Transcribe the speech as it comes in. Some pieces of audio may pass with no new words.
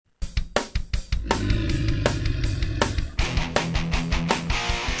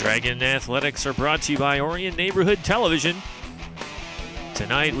Dragon Athletics are brought to you by Orion Neighborhood Television.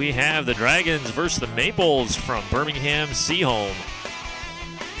 Tonight we have the Dragons versus the Maples from Birmingham Seaholm.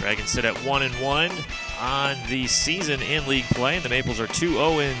 Dragons sit at 1-1 on the season in league play. The Maples are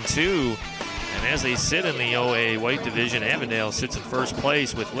 2-0-2. And as they sit in the OA White Division, Avondale sits in first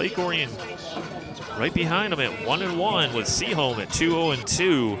place with Lake Orion right behind them at 1-1, with Seaholm at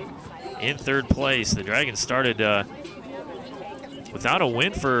 2-0-2 in third place. The Dragons started without a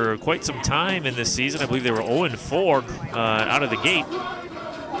win for quite some time in this season. I believe they were 0-4 out of the gate.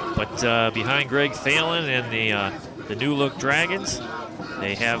 But behind Greg Thalen and the New Look Dragons,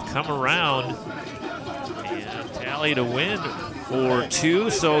 they have come around and tallied a win or two,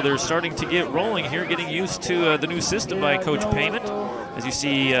 so they're starting to get rolling here, getting used to the new system by Coach Payment. As you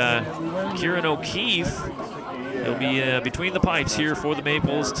see, Kieran O'Keefe, he'll be between the pipes here for the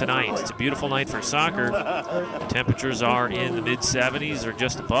Maples tonight. It's a beautiful night for soccer. The temperatures are in the mid-70s or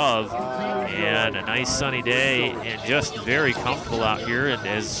just above, and a nice sunny day, and just very comfortable out here, and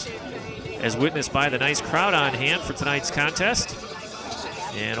as witnessed by the nice crowd on hand for tonight's contest.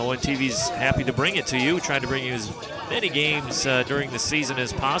 And ONTV's happy to bring it to you, trying to bring you as many games during the season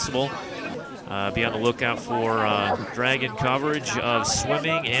as possible. Be on the lookout for Dragon coverage of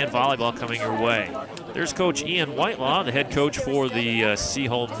swimming and volleyball coming your way. There's Coach Ian Whitelaw, the head coach for the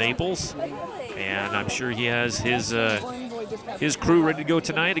Seaholm Maples, and I'm sure he has his crew ready to go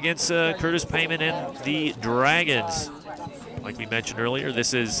tonight against Curtis Payment and the Dragons. Like we mentioned earlier,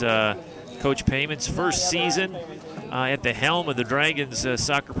 this is Coach Payment's first season at the helm of the Dragons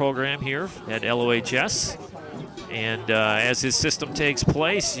soccer program here at LOHS. And as his system takes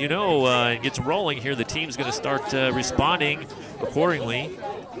place, it gets rolling here, the team's going to start responding accordingly.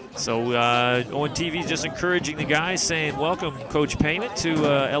 So ONTV is just encouraging the guys, saying welcome Coach Payment to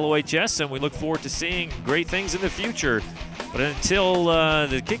LOHS, and we look forward to seeing great things in the future. But until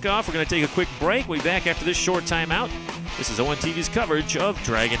the kickoff, we're going to take a quick break. We'll be back after this short timeout. This is ONTV's coverage of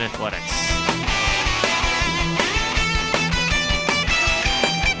Dragon Athletics.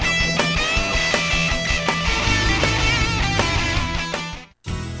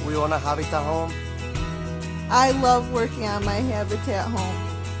 We own a Habitat home. I love working on my Habitat home.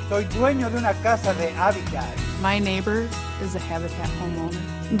 Soy dueño de una casa de Habitat. My neighbor is a Habitat homeowner.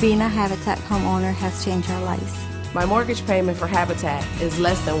 Being a Habitat homeowner has changed our lives. My mortgage payment for Habitat is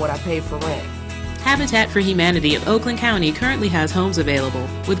less than what I paid for rent. Habitat for Humanity of Oakland County currently has homes available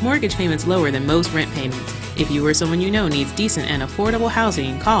with mortgage payments lower than most rent payments. If you or someone you know needs decent and affordable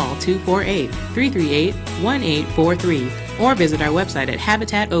housing, call 248-338-1843 or visit our website at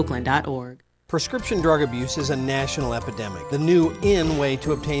habitatoakland.org. Prescription drug abuse is a national epidemic. The new in way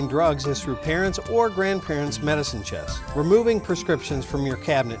to obtain drugs is through parents' or grandparents' medicine chests. Removing prescriptions from your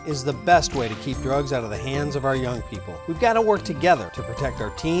cabinet is the best way to keep drugs out of the hands of our young people. We've got to work together to protect our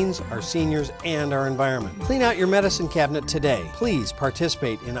teens, our seniors, and our environment. Clean out your medicine cabinet today. Please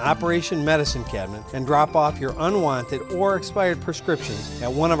participate in Operation Medicine Cabinet and drop off your unwanted or expired prescriptions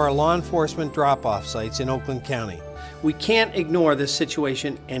at one of our law enforcement drop-off sites in Oakland County. We can't ignore this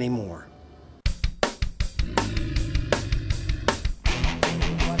situation anymore.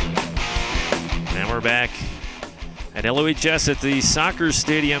 We're back at LOHS at the soccer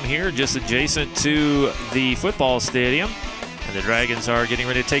stadium here, just adjacent to the football stadium. And the Dragons are getting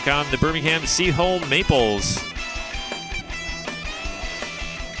ready to take on the Birmingham Seaholm Maples.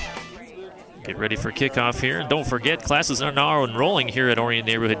 Get ready for kickoff here. And don't forget, classes are now enrolling here at Orion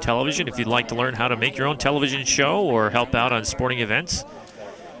Neighborhood Television. If you'd like to learn how to make your own television show or help out on sporting events,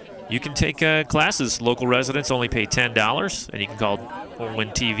 you can take classes. Local residents only pay $10, and you can call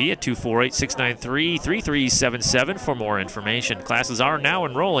ONTV at 248-693-3377 for more information. Classes are now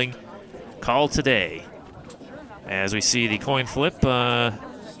enrolling. Call today. As we see the coin flip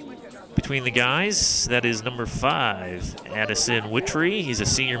between the guys, that is number 5, Addison Wittry. He's a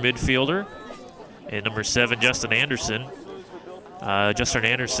senior midfielder. And number 7, Justin Anderson. Justin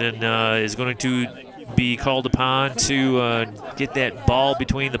Anderson is going to be called upon to get that ball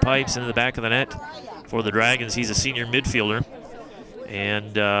between the pipes and in the back of the net for the Dragons. He's a senior midfielder.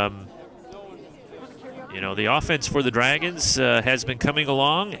 And, the offense for the Dragons has been coming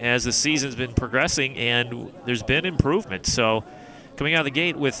along as the season's been progressing, and there's been improvement. So coming out of the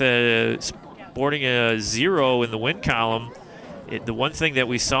gate with sporting a 0 in the win column, the one thing that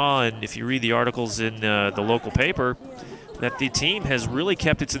we saw, and if you read the articles in the local paper, that the team has really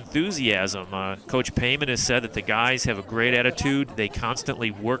kept its enthusiasm. Coach Payman has said that the guys have a great attitude. They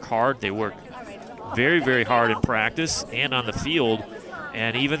constantly work hard. They work very, very hard in practice and on the field.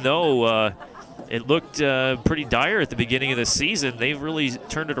 And even though it looked pretty dire at the beginning of the season, they've really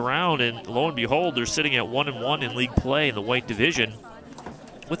turned it around. And lo and behold, they're sitting at 1-1 in league play in the White Division.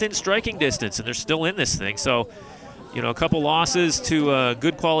 within striking distance, and they're still in this thing. So, you know, a couple losses to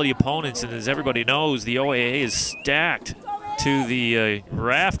good quality opponents, and as everybody knows, the OAA is stacked to the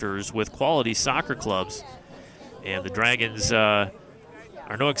rafters with quality soccer clubs. And the Dragons are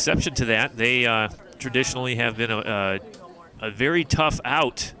no exception to that. They traditionally have been a very tough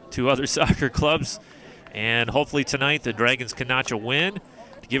out to other soccer clubs. And hopefully tonight the Dragons can notch a win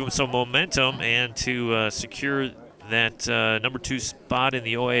to give them some momentum and to secure that number 2 spot in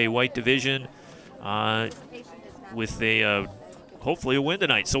the OAA White Division with a hopefully a win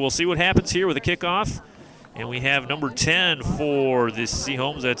tonight. So we'll see what happens here with a kickoff. And we have number 10 for the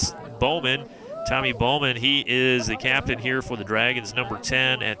Seaholms. That's Bowman. Tommy Bowman, he is the captain here for the Dragons, number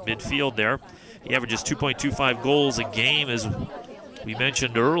 10 at midfield there. He averages 2.25 goals a game, as we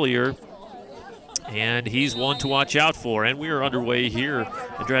mentioned earlier, and he's one to watch out for. And we are underway here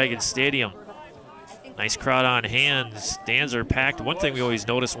at Dragons Stadium. Nice crowd on hand. Stands are packed. One thing we always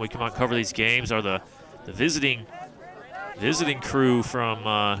notice when we come out and cover these games are the visiting crew from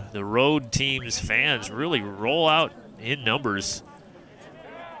the road team's fans really roll out in numbers.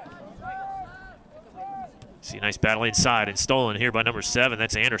 See a nice battle inside and stolen here by number 7.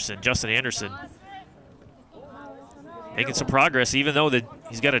 That's Anderson, Justin Anderson. Making some progress, even though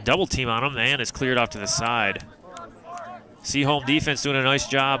he's got a double team on him, and it's cleared off to the side. Seaholm defense doing a nice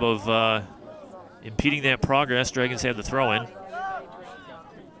job of impeding that progress. Dragons have the throw-in.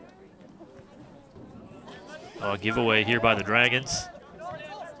 A giveaway here by the Dragons.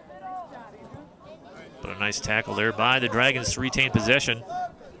 But a nice tackle there by the Dragons to retain possession.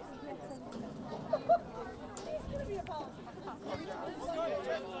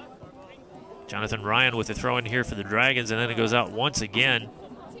 Jonathan Ryan with the throw in here for the Dragons, and then it goes out once again.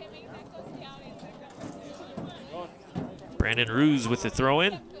 Brandon Ruse with the throw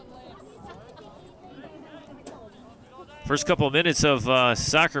in. First couple of minutes of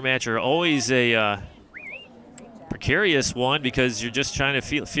soccer match are always a precarious one because you're just trying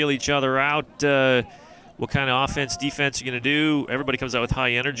to feel each other out. What kind of offense, defense you're going to do. Everybody comes out with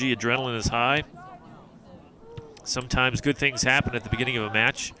high energy. Adrenaline is high. Sometimes good things happen at the beginning of a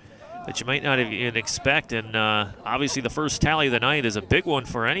match that you might not even expect. And obviously the first tally of the night is a big one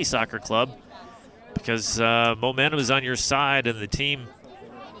for any soccer club because momentum is on your side, and the team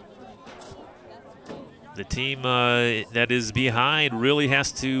that is behind really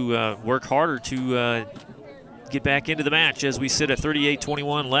has to work harder to get back into the match as we sit at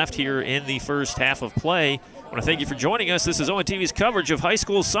 38-21 left here in the first half of play. I want to thank you for joining us. This is ONTV's coverage of high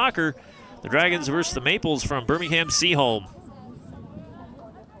school soccer. The Dragons versus the Maples from Birmingham Seaholm.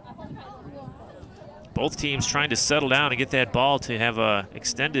 Both teams trying to settle down and get that ball to have a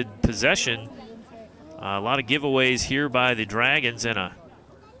extended possession. A lot of giveaways here by the Dragons, and a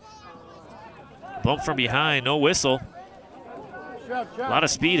bump from behind, no whistle. A lot of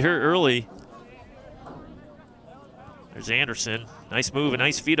speed here early. There's Anderson. Nice move, a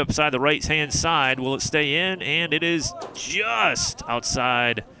nice feed upside the right-hand side. Will it stay in? And it is just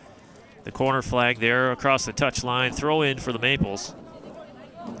outside the corner flag there across the touchline. Throw in for the Maples.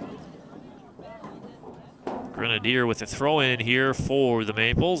 Grenadier with the throw in here for the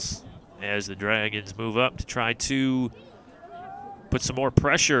Maples as the Dragons move up to try to put some more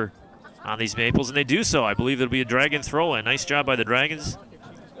pressure on these Maples, and they do so. I believe it'll be a Dragon throw in. Nice job by the Dragons.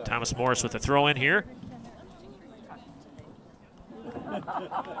 Thomas Morris with the throw in here.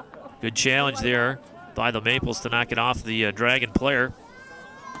 Good challenge there by the Maples to knock it off the Dragon player.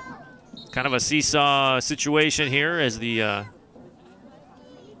 Kind of a seesaw situation here as the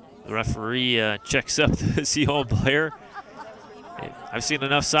referee checks up the Seaholm player. I've seen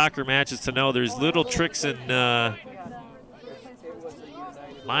enough soccer matches to know there's little tricks and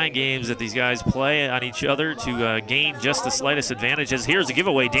mind games that these guys play on each other to gain just the slightest advantage. As here's a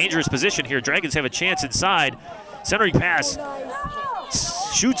giveaway, dangerous position here. Dragons have a chance inside. Centering pass,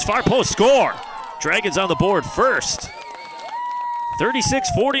 shoots far post, score. Dragons on the board first.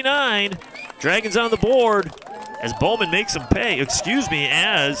 36-49. Dragons on the board as Bowman makes them pay. Excuse me,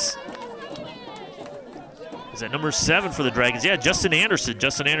 as is that number 7 for the Dragons? Yeah, Justin Anderson.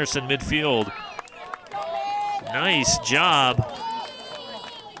 Justin Anderson midfield. Nice job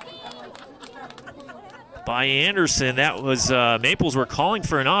by Anderson. That was Maples were calling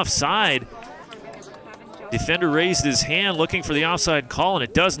for an offside. Defender raised his hand looking for the offside call, and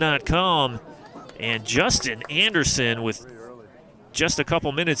it does not come. And Justin Anderson with just a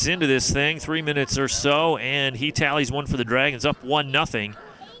couple minutes into this thing, 3 minutes or so, and he tallies one for the Dragons, up 1-0.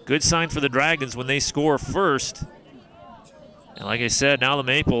 Good sign for the Dragons when they score first. And like I said, now the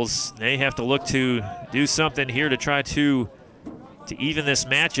Maples, they have to look to do something here to try to even this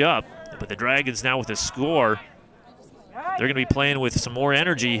match up. But the Dragons now with a score. they're going to be playing with some more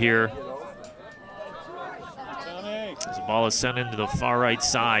energy here. As the ball is sent into the far right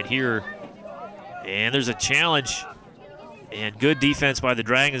side here. And there's a challenge. And good defense by the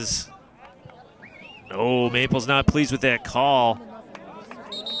Dragons. Oh, Maple's not pleased with that call.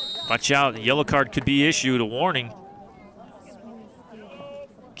 Watch out, the yellow card could be issued, a warning.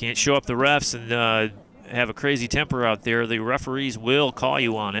 Can't show up the refs and have a crazy temper out there. The referees will call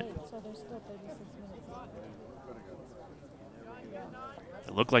you on it.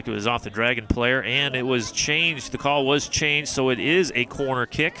 It looked like it was off the Dragon player, and it was changed. The call was changed, so it is a corner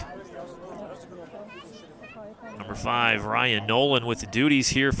kick. Number 5, Ryan Nolan with the duties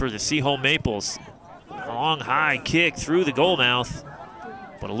here for the Seaholm Maples. Long, high kick through the goal mouth,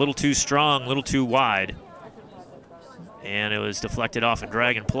 but a little too strong, a little too wide. And it was deflected off a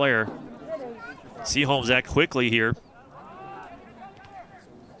Dragon player. Seaholm's act quickly here.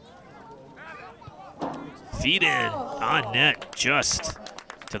 Feed in, on net, just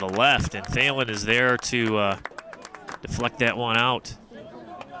to the left, and Thalen is there to deflect that one out.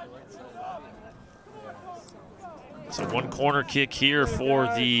 So one corner kick here for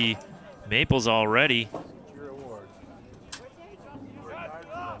the Maples already.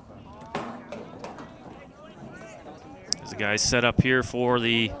 As the guys set up here for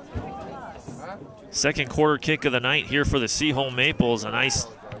the second quarter kick of the night here for the Seaholm Maples. A nice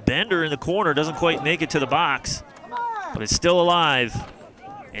bender in the corner, doesn't quite make it to the box, but it's still alive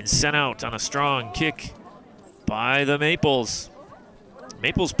and sent out on a strong kick by the Maples.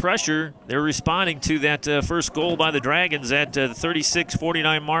 Maples pressure, they're responding to that first goal by the Dragons at the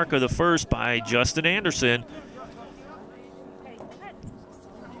 36-49 mark of the first by Justin Anderson.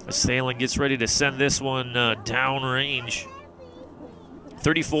 Thalen gets ready to send this one downrange.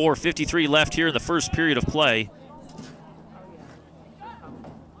 34-53 left here in the first period of play.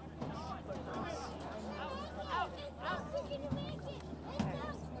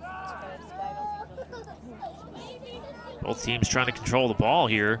 Both teams trying to control the ball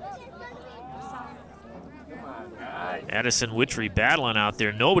here. Addison Witry battling out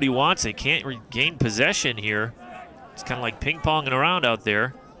there. Nobody wants it. Can't regain possession here. It's kind of like ping-ponging around out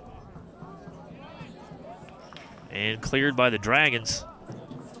there. And cleared by the Dragons.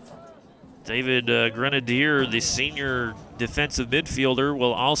 David Grenadier, the senior defensive midfielder,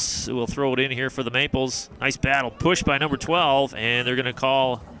 will throw it in here for the Maples. Nice battle. Push by number 12, and they're going to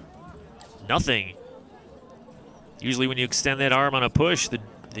call nothing. Usually when you extend that arm on a push,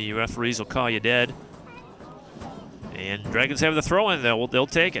 the referees will call you dead. And Dragons have the throw in, they'll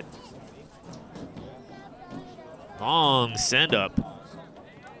take it. Long send up.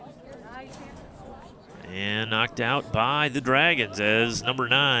 And knocked out by the Dragons as number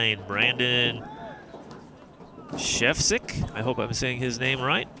 9, Brandon Shefsik. I hope I'm saying his name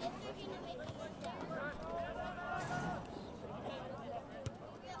right.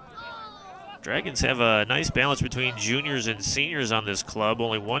 Dragons have a nice balance between juniors and seniors on this club.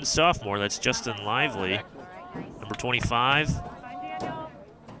 Only one sophomore, that's Justin Lively, number 25.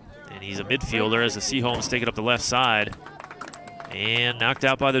 And he's a midfielder as the Seaholms take it up the left side. And knocked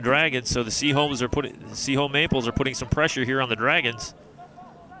out by the Dragons, so the Seaholm Maples are putting some pressure here on the Dragons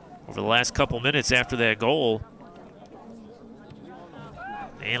over the last couple minutes after that goal.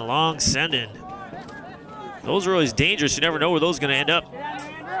 And long send-in. Those are always dangerous. You never know where those are going to end up.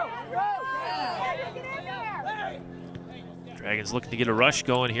 Dragons looking to get a rush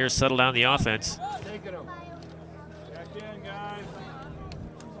going here, settle down the offense.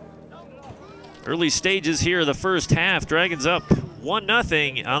 Early stages here of the first half. Dragons up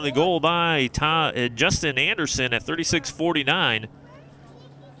 1-0 on the goal by Justin Anderson at 36-49.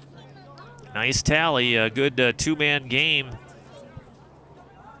 Nice tally, a good two-man game.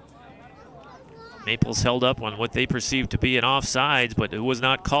 Maples held up on what they perceived to be an offsides, but it was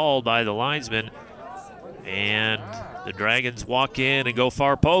not called by the linesman. And the Dragons walk in and go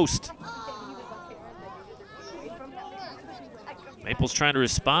far post. Maples trying to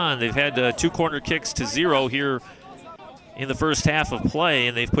respond. They've had 2 corner kicks to 0 here in the first half of play,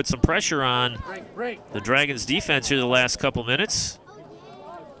 and they've put some pressure on the Dragons' defense here the last couple minutes.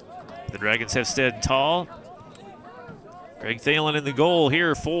 The Dragons have stayed tall. Greg Thalen in the goal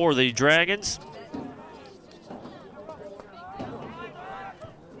here for the Dragons.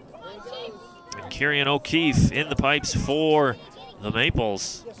 And Kieran O'Keefe in the pipes for the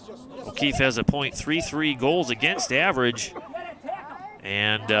Maples. O'Keefe has a .33 goals against average.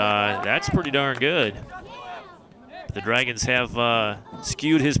 And that's pretty darn good. The Dragons have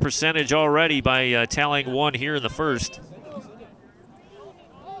skewed his percentage already by tallying 1 here in the first.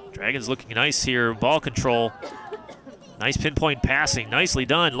 Dragons looking nice here, ball control. Nice pinpoint passing, nicely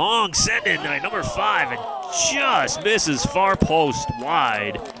done. Long send-in by number 5, and just misses far post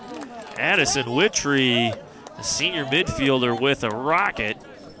wide. Addison Wittry, the senior midfielder, with a rocket.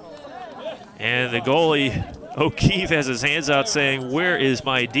 And the goalie, O'Keefe, has his hands out saying, where is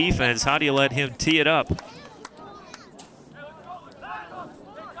my defense? How do you let him tee it up?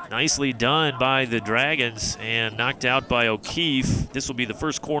 Nicely done by the Dragons and knocked out by O'Keefe. This will be the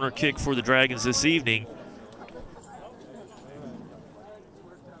first corner kick for the Dragons this evening.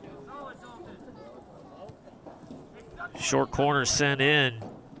 Short corner sent in.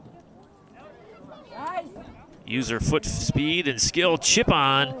 Use her foot speed and skill, chip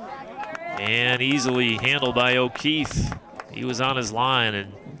on, and easily handled by O'Keefe. He was on his line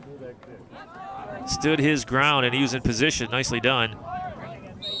and stood his ground, and he was in position. Nicely done.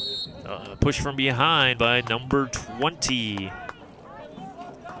 Push from behind by number 20.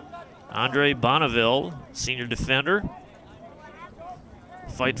 Andre Bonneville, senior defender.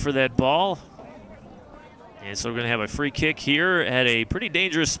 Fight for that ball. And so we're going to have a free kick here at a pretty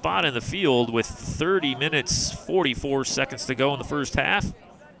dangerous spot in the field with 30 minutes, 44 seconds to go in the first half.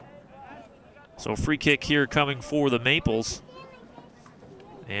 So a free kick here coming for the Maples.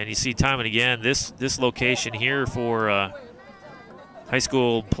 And you see time and again, this location here for high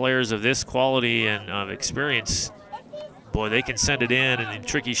school players of this quality and of experience, boy, they can send it in, and the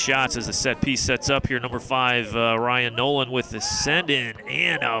tricky shots as the set piece sets up here. Number 5, Ryan Nolan with the send in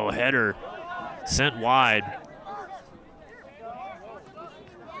and a header sent wide.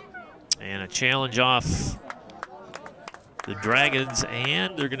 And a challenge off the Dragons,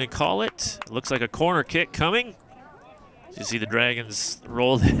 and they're going to call it. Looks like a corner kick coming. You see the Dragons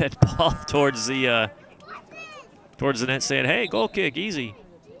roll that ball towards the net saying, hey, goal kick, easy.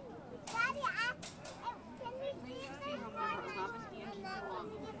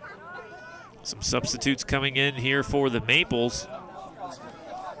 Some substitutes coming in here for the Maples.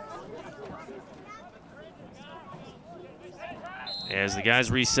 As the guys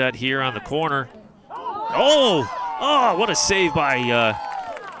reset here on the corner. Oh, what a save by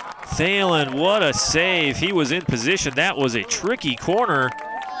Thalen. What a save. He was in position. That was a tricky corner.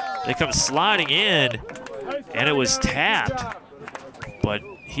 They come sliding in, and it was tapped. But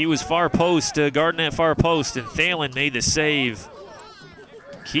he was far post, guarding that far post, and Thalen made the save.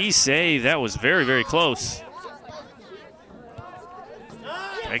 Key save. That was very, very close.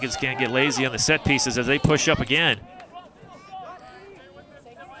 Dragons can't get lazy on the set pieces as they push up again.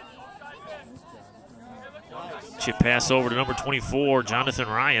 Chip pass over to number 24, Jonathan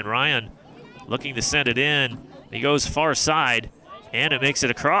Ryan. Ryan looking to send it in. He goes far side, and it makes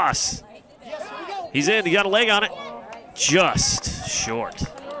it across. He's in. He got a leg on it. Just short.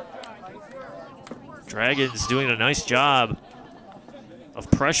 Dragons doing a nice job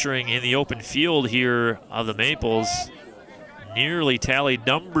of pressuring in the open field here of the Maples. Nearly tallied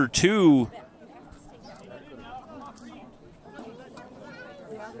number 2.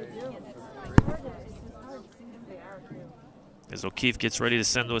 As O'Keefe gets ready to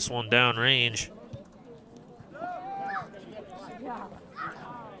send this one down range.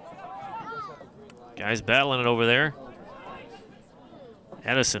 Guys battling it over there.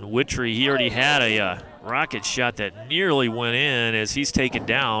 Addison Wittry, he already had a rocket shot that nearly went in as he's taken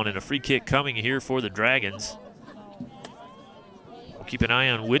down, and a free kick coming here for the Dragons. We'll keep an eye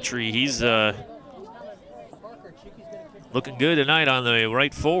on Wittry. He's looking good tonight on the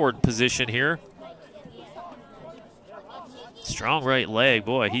right forward position here. Strong right leg.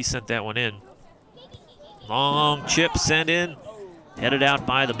 Boy, he sent that one in. Long chip sent in. Headed out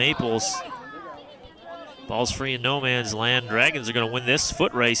by the Maples. Ball's free in no man's land. Dragons are going to win this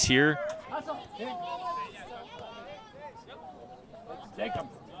foot race here.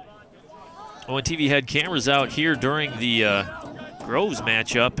 ONTV had cameras out here during the Groves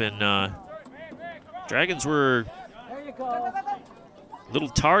matchup, and Dragons were a little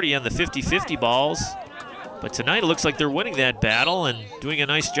tardy on the 50-50 balls. But tonight it looks like they're winning that battle and doing a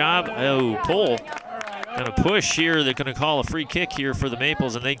nice job. Oh, pull. Going to push here. They're going to call a free kick here for the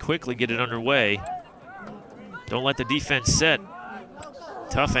Maples, and they quickly get it underway. Don't let the defense set.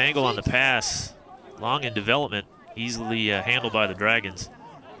 Tough angle on the pass. Long in development. Easily handled by the Dragons.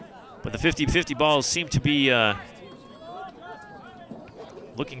 But the 50-50 balls seem to be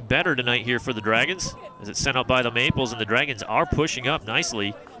looking better tonight here for the Dragons as it's sent out by the Maples, and the Dragons are pushing up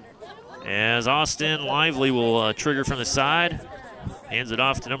nicely. As Austin Lively will trigger from the side. Hands it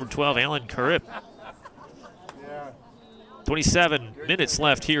off to number 12, Alan Karip. 27 minutes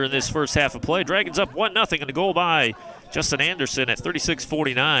left here in this first half of play. Dragons up 1-0 and a goal by Justin Anderson at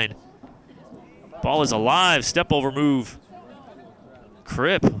 36:49. Ball is alive, step over move.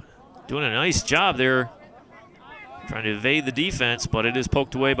 Karip doing a nice job there. Trying to evade the defense, but it is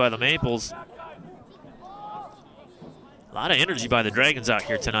poked away by the Maples. A lot of energy by the Dragons out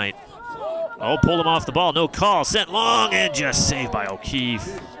here tonight. Oh, pulled him off the ball. No call. Sent long and just saved by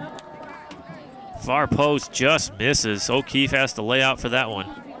O'Keefe. Far post just misses. O'Keefe has to lay out for that one.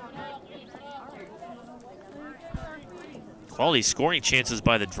 Quality scoring chances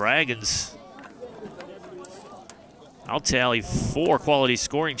by the Dragons. I'll tally 4 quality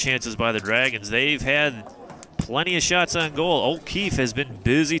scoring chances by the Dragons. They've had plenty of shots on goal. O'Keefe has been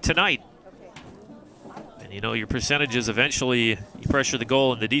busy tonight. And you know, your percentages eventually, you pressure the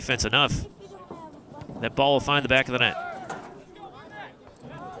goal and the defense enough, that ball will find the back of the net.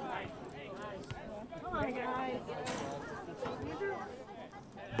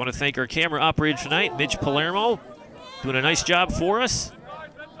 I want to thank our camera operator tonight, Mitch Palermo, doing a nice job for us.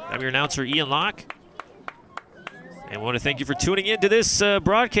 I'm your announcer, Ian Locke. And I want to thank you for tuning in to this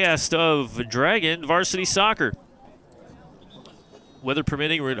broadcast of Dragon Varsity Soccer. Weather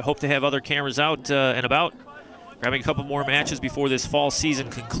permitting, we hope to have other cameras out and about, grabbing a couple more matches before this fall season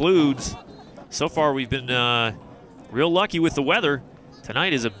concludes. So far, we've been real lucky with the weather.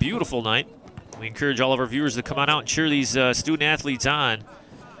 Tonight is a beautiful night. We encourage all of our viewers to come on out and cheer these student athletes on.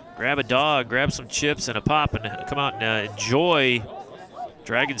 Grab a dog, grab some chips and a pop, and come out and enjoy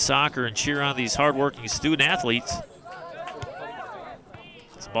Dragon Soccer and cheer on these hardworking student athletes.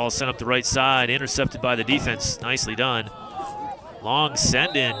 This ball is sent up the right side, intercepted by the defense. Nicely done. Long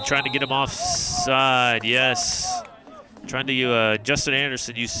send in, trying to get him offside. Yes. Trying to, Justin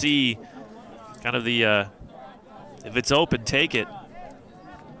Anderson, you see kind of the, if it's open, take it.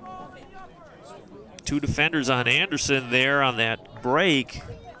 2 defenders on Anderson there on that break.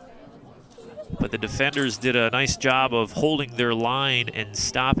 But the defenders did a nice job of holding their line and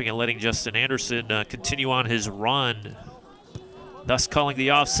stopping and letting Justin Anderson continue on his run, thus calling the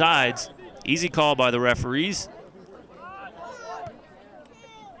offsides. Easy call by the referees.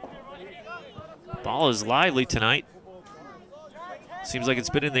 Ball is lively tonight. Seems like it's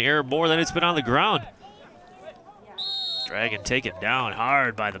been in the air more than it's been on the ground. Dragon taken down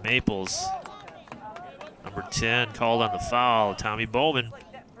hard by the Maples. Number 10 called on the foul, Tommy Bowman.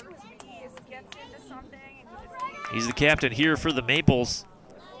 He's the captain here for the Maples,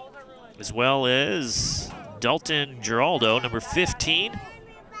 as well as Dalton Giraldo, number 15.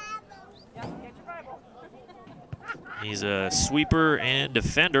 He's a sweeper and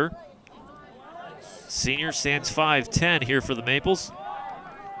defender. Senior, stands 5'10" here for the Maples.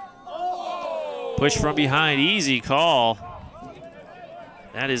 Push from behind, easy call.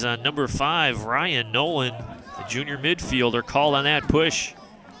 That is on number 5, Ryan Nolan, the junior midfielder, called on that push.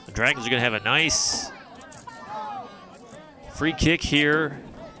 The Dragons are going to have a nice free kick here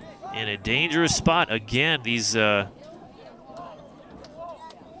in a dangerous spot. Again, these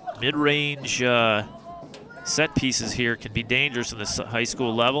mid-range set pieces here can be dangerous in the high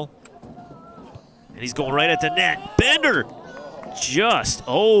school level. And he's going right at the net. Bender just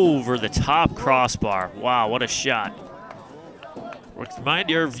over the top crossbar. Wow, what a shot.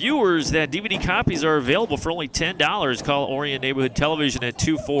 Remind our viewers that DVD copies are available for only $10. Call Orion Neighborhood Television at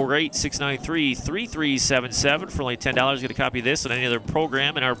 248-693-3377. For only $10, get a copy of this and any other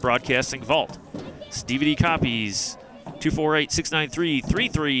program in our broadcasting vault. It's DVD copies,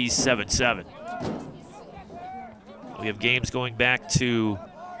 248-693-3377. We have games going back to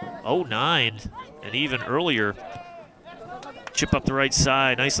 09 and even earlier. Chip up the right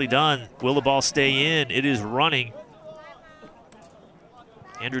side, nicely done. Will the ball stay in? It is running.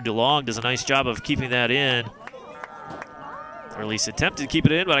 Andrew DeLong does a nice job of keeping that in. Or at least attempted to keep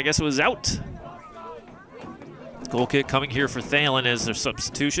it in, but I guess it was out. Goal kick coming here for Thalen as their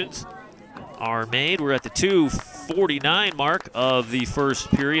substitutions are made. We're at the 2:49 mark of the first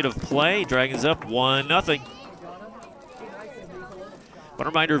period of play. Dragons up 1-0. I want to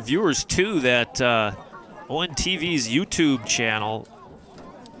remind our viewers, too, that ONTV's YouTube channel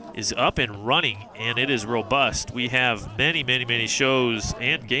is up and running, and it is robust. We have many, many, many shows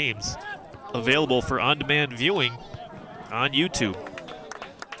and games available for on-demand viewing on YouTube.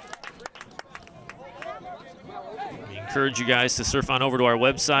 We encourage you guys to surf on over to our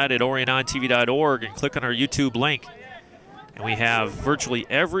website at orionontv.org and click on our YouTube link. And we have virtually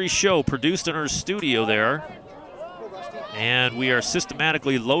every show produced in our studio there. And we are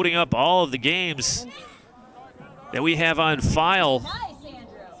systematically loading up all of the games that we have on file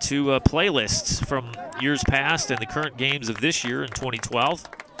to playlists from years past and the current games of this year in 2012.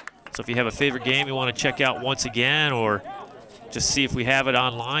 So if you have a favorite game you want to check out once again, or just see if we have it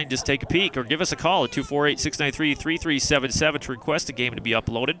online, just take a peek or give us a call at 248-693-3377 to request a game to be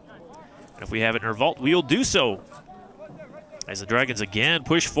uploaded. And if we have it in our vault, we'll do so. As the Dragons again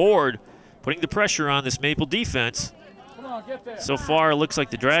push forward, putting the pressure on this Maple defense. So far, it looks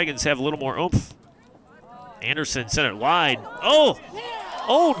like the Dragons have a little more oomph Anderson sent it wide. Oh,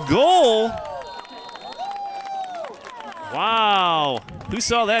 own goal. Wow, who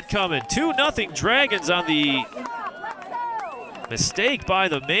saw that coming? 2-0 Dragons on the mistake by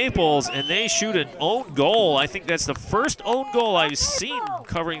the Maples, and they shoot an own goal. I think that's the first own goal I've seen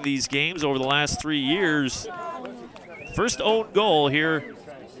covering these games over the last 3 years. First own goal here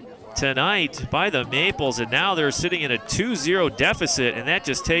tonight by the Maples, and now they're sitting in a 2-0 deficit, and that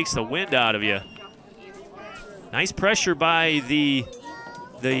just takes the wind out of you. Nice pressure by the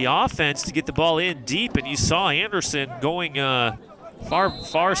offense to get the ball in deep, and you saw Anderson going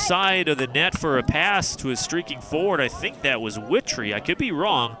far side of the net for a pass to his streaking forward. I think that was Witry. I could be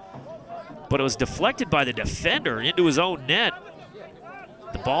wrong, but it was deflected by the defender into his own net.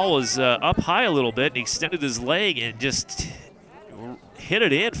 The ball was up high a little bit, and he extended his leg and just hit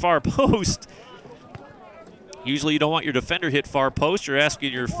it in far post. Usually you don't want your defender hit far post. You're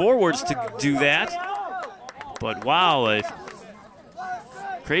asking your forwards to do that. But wow, a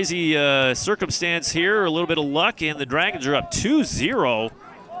crazy circumstance here, a little bit of luck, and the Dragons are up 2-0.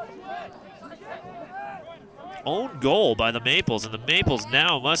 Own goal by the Maples, and the Maples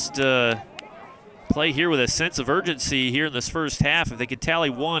now must play here with a sense of urgency here in this first half. If they could tally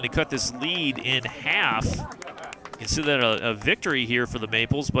one to cut this lead in half, consider that a victory here for the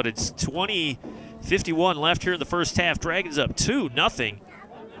Maples, but it's 20:51 left here in the first half. Dragons up 2-0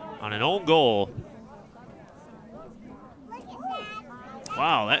 on an own goal.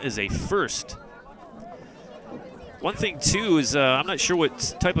 Wow, that is a first. One thing, too, is I'm not sure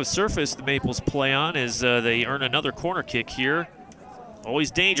what type of surface the Maples play on, is they earn another corner kick here. Always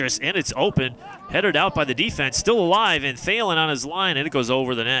dangerous, and it's open. Headed out by the defense, still alive, and Thalen on his line, and it goes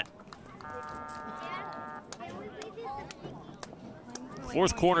over the net.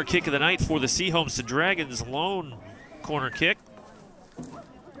 Fourth corner kick of the night for the Seaholm. The Dragons' lone corner kick.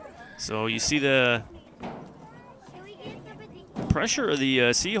 So you see the pressure of the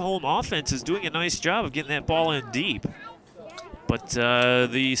Seaholm offense is doing a nice job of getting that ball in deep. But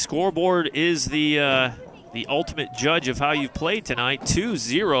the scoreboard is the ultimate judge of how you've played tonight.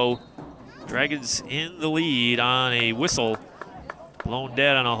 2-0. Dragons in the lead on a whistle. Blown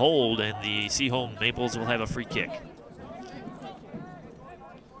dead on a hold, and the Seaholm Maples will have a free kick.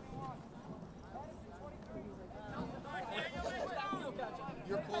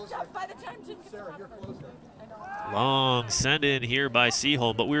 Long send in here by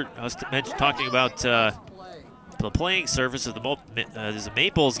Seaholm, but I was talking about the playing surface of the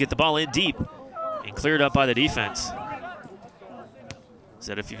Maples get the ball in deep and cleared up by the defense.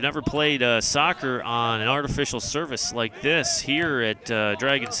 That if you've never played soccer on an artificial surface like this here at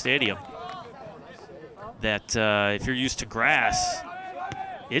Dragon Stadium, that if you're used to grass,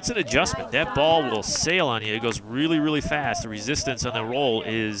 it's an adjustment. That ball will sail on you. It goes really, really fast. The resistance on the roll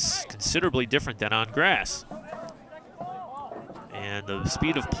is considerably different than on grass. And the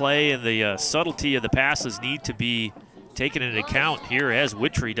speed of play and the subtlety of the passes need to be taken into account here as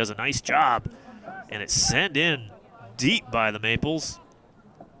Witry does a nice job. And it's sent in deep by the Maples.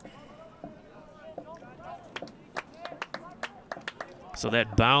 So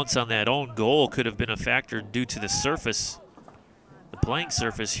that bounce on that own goal could have been a factor due to the surface, the playing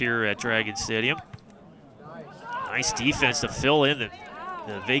surface here at Dragon Stadium. Nice defense to fill in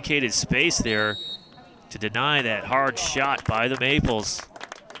the vacated space there to deny that hard shot by the Maples.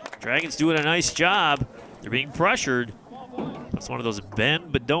 Dragons doing a nice job. They're being pressured. It's one of those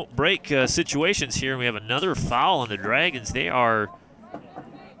bend but don't break situations here. We have another foul on the Dragons. They are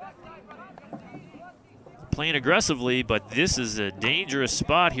playing aggressively, but this is a dangerous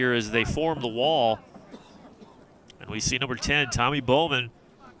spot here as they form the wall. And we see number 10, Tommy Bowman,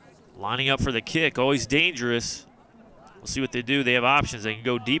 lining up for the kick. Always dangerous. We'll see what they do. They have options. They can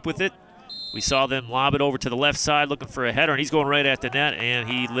go deep with it. We saw them lob it over to the left side looking for a header, and he's going right at the net, and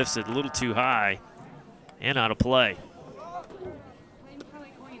he lifts it a little too high and out of play.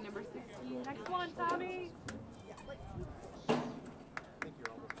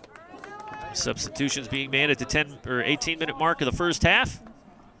 Substitutions being made at the 10 or 18-minute mark of the first half.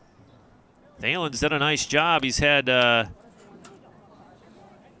 Thalen's done a nice job. He's had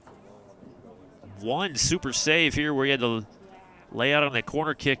one super save here where he had to lay out on that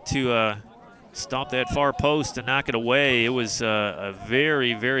corner kick to stomp that far post and knock it away. It was a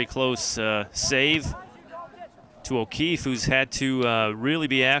very, very close save to O'Keefe, who's had to really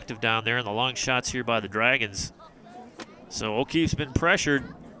be active down there in the long shots here by the Dragons. So O'Keefe's been pressured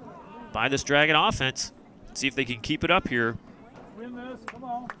by this Dragon offense. See if they can keep it up here.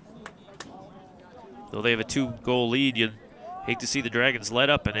 Though they have a 2-goal lead, you'd hate to see the Dragons let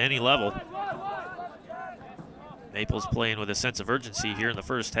up at any level. Maples playing with a sense of urgency here in the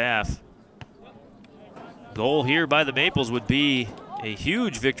first half. goal here by the Maples would be a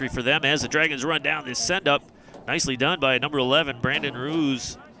huge victory for them as the Dragons run down this send-up. Nicely done by number 11, Brandon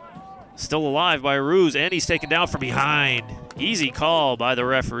Ruse. Still alive by Ruse, and he's taken down from behind. Easy call by the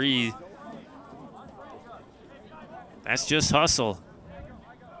referee. That's just hustle.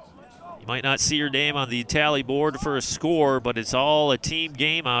 You might not see your name on the tally board for a score, but it's all a team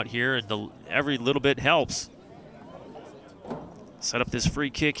game out here, and every little bit helps. Set up this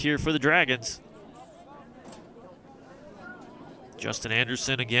free kick here for the Dragons. Justin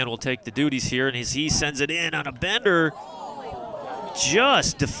Anderson again will take the duties here, and as he sends it in on a bender,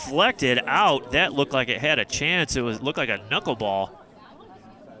 just deflected out. That looked like it had a chance. It looked like a knuckleball.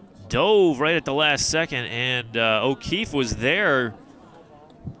 Dove right at the last second, and O'Keefe was there,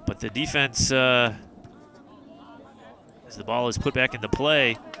 but the defense, as the ball is put back into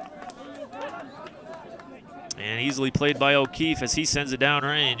play, and easily played by O'Keefe as he sends it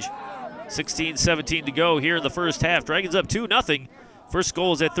downrange. 16-17 to go here in the first half. Dragons up 2-0. First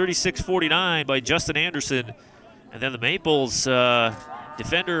goal is at 36:49 by Justin Anderson. And then the Maples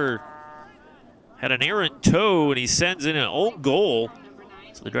defender had an errant toe, and he sends in an own goal.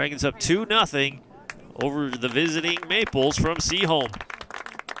 So the Dragons up 2-0 over the visiting Maples from Seaholm.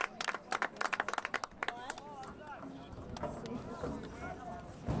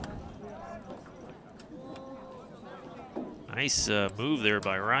 Nice move there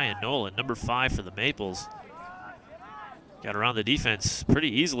by Ryan Nolan, number 5 for the Maples. Got around the defense pretty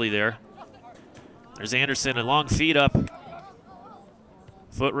easily there. There's Anderson, a long feed up.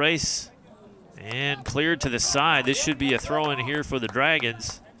 Foot race, and cleared to the side. This should be a throw-in here for the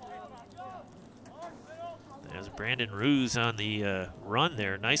Dragons. There's Brandon Ruse on the run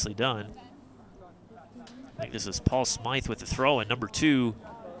there, nicely done. I think this is Paul Smythe with the throw-in, number 2,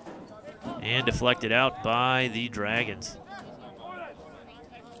 and deflected out by the Dragons.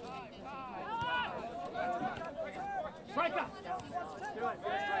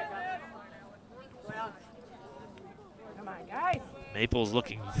 Maples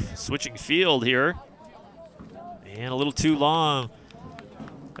switching field here. And a little too long.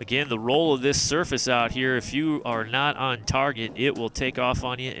 Again, the roll of this surface out here, if you are not on target, it will take off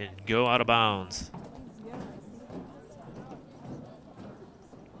on you and go out of bounds.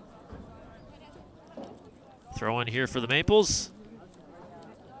 Throw in here for the Maples.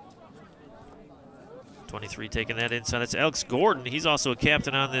 23 taking that inside. That's Alex Gordon. He's also a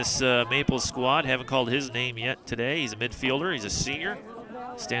captain on this Maples squad. Haven't called his name yet today. He's a midfielder. He's a senior,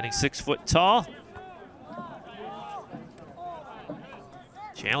 standing 6 foot tall.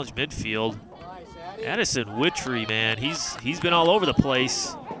 Challenge midfield. Addison Witry, man, he's been all over the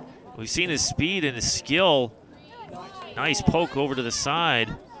place. We've seen his speed and his skill. Nice poke over to the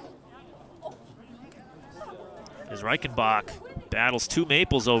side. As Reichenbach battles 2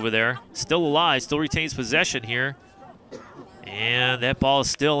 Maples over there. Still alive, still retains possession here. And that ball is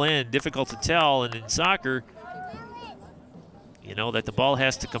still in. Difficult to tell, and in soccer, you know that the ball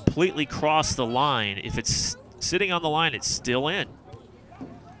has to completely cross the line. If it's sitting on the line, it's still in.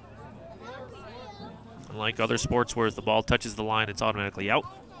 Unlike other sports where if the ball touches the line, it's automatically out.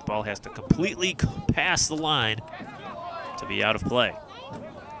 The ball has to completely pass the line to be out of play.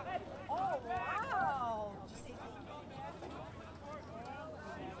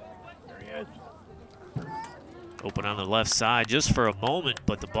 Open on the left side just for a moment,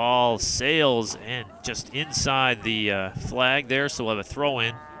 but the ball sails and just inside the flag there, so we'll have a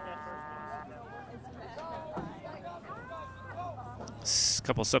throw-in. A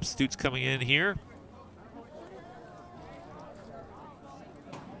couple substitutes coming in here.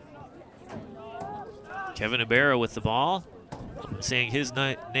 Kevin Ibarra with the ball. I'm saying his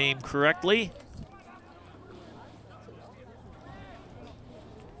name correctly.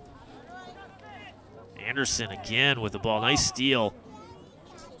 Anderson again with the ball. Nice steal.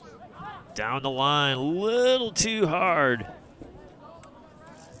 Down the line, a little too hard.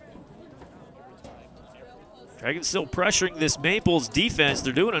 Dragons still pressuring this Maples defense.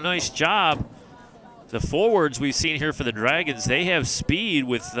 They're doing a nice job. The forwards we've seen here for the Dragons, they have speed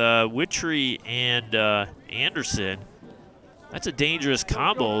with Witry and Anderson. That's a dangerous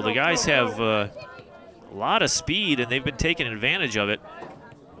combo. The guys have a lot of speed, and they've been taking advantage of it.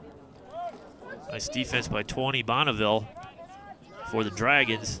 Nice defense by Tony Bonneville for the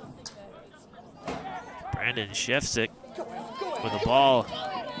Dragons. Brandon Shefsick with the ball.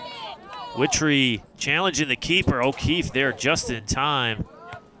 Witry challenging the keeper. O'Keefe there just in time.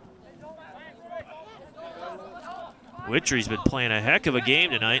 Witry's been playing a heck of a game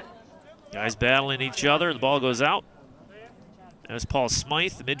tonight. Guys battling each other. The ball goes out. There's Paul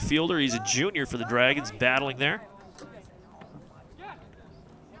Smythe, the midfielder. He's a junior for the Dragons, battling there.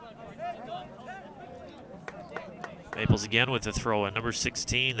 Maples again with the throw in. Number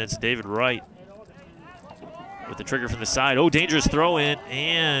 16, that's David Wright. With the trigger from the side. Oh, dangerous throw in.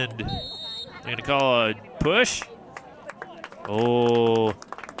 And they're going to call a push. Oh.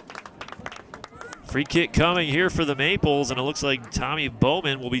 Free kick coming here for the Maples, and it looks like Tommy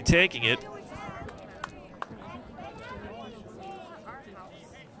Bowman will be taking it.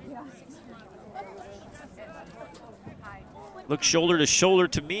 Looks shoulder to shoulder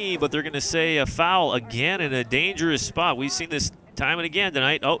to me, but they're going to say a foul again in a dangerous spot. We've seen this time and again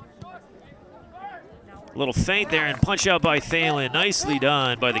tonight. Oh, a little feint there and punch out by Thalen. Nicely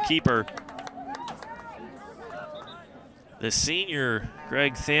done by the keeper. The senior,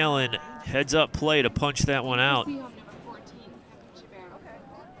 Greg Thalen, heads up play to punch that one out. A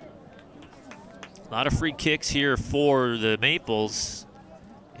lot of free kicks here for the Maples,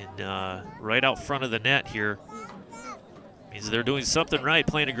 and right out front of the net here. Means they're doing something right,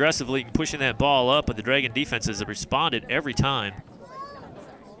 playing aggressively and pushing that ball up, but the Dragon defenses have responded every time.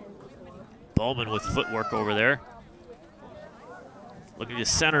 Bowman with footwork over there. Looking to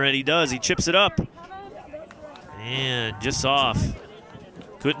center it, he does. He chips it up. And just off.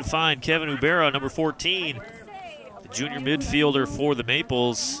 Couldn't find Kevin Ubera, number 14, the junior midfielder for the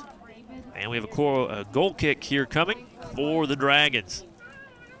Maples. And we have a goal kick here coming for the Dragons.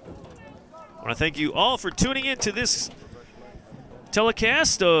 I want to thank you all for tuning in to this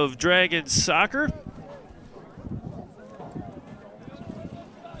telecast of Dragons soccer.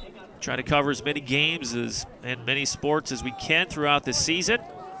 Try to cover as many games and many sports as we can throughout the season.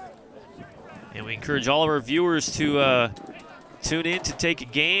 And we encourage all of our viewers to tune in to take a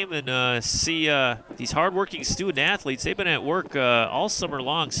game and see these hardworking student athletes. They've been at work all summer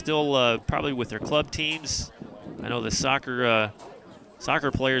long, still probably with their club teams. I know the soccer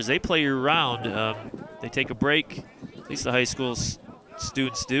players, they play year-round. They take a break, at least the high school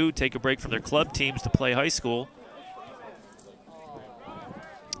students do, take a break from their club teams to play high school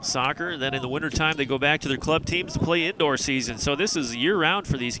soccer. Then in the wintertime, they go back to their club teams to play indoor season. So this is year-round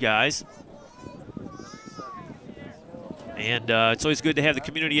for these guys. And it's always good to have the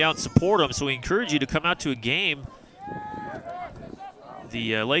community out and support them, so we encourage you to come out to a game.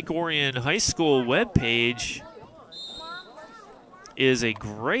 The Lake Orion High School webpage is a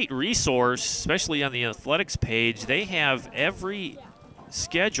great resource, especially on the athletics page. They have every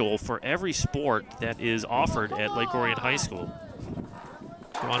schedule for every sport that is offered at Lake Orion High School.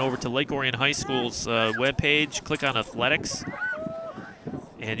 Go on over to Lake Orion High School's webpage, click on athletics,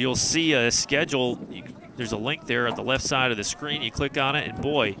 and you'll see a schedule. There's a link there at the left side of the screen. You click on it, and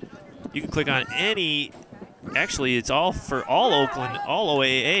boy, you can click on any. Actually, it's all for all Oakland, all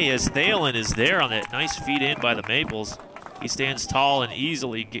OAA, as Thalen is there on that nice feed in by the Maples. He stands tall and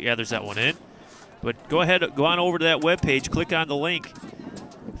easily gathers that one in. But go ahead, go on over to that webpage, click on the link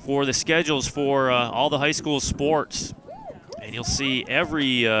for the schedules for all the high school sports. And you'll see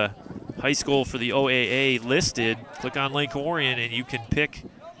every high school for the OAA listed. Click on Lake Orion, and you can pick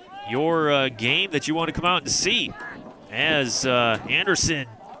your game that you want to come out and see. As Anderson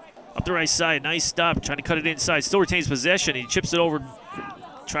up the right side, nice stop, trying to cut it inside, still retains possession. He chips it over,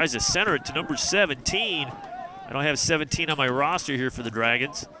 tries to center it to number 17. I don't have 17 on my roster here for the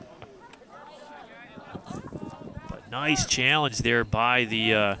Dragons. But nice challenge there by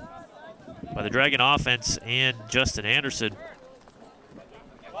the Dragon offense and Justin Anderson.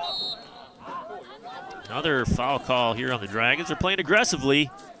 Another foul call here on the Dragons. They're playing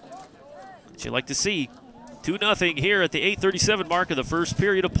aggressively, which you like to see. 2-0 here at the 8:37 mark of the first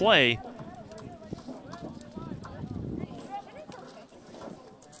period of play.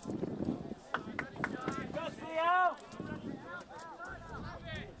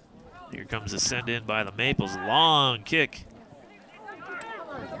 Here comes a send in by the Maples. Long kick.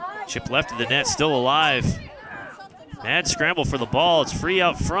 Chip left of the net, still alive. Mad scramble for the ball. It's free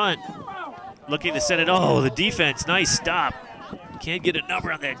out front. Looking to send it. Oh, the defense. Nice stop. Can't get a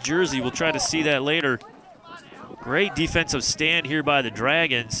number on that jersey. We'll try to see that later. Great defensive stand here by the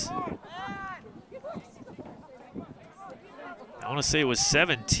Dragons. I want to say it was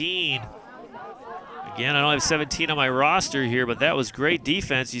 17. Again, I don't have 17 on my roster here, but that was great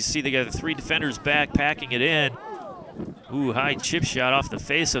defense. You see they got the 3 defenders back, packing it in. Ooh, high chip shot off the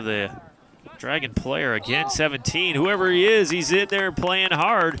face of the Dragon player. Again, 17. Whoever he is, he's in there playing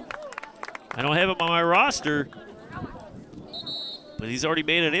hard. I don't have him on my roster, but he's already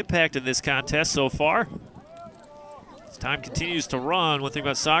made an impact in this contest so far. As time continues to run, one thing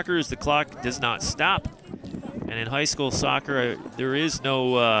about soccer is the clock does not stop. And in high school soccer, there is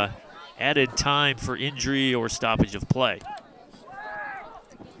no added time for injury or stoppage of play.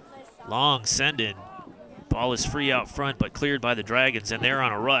 Long send-in. Ball is free out front, but cleared by the Dragons, and they're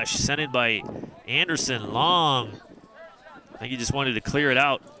on a rush. Sent in by Anderson. Long think he just wanted to clear it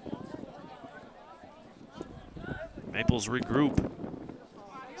out. Maples regroup.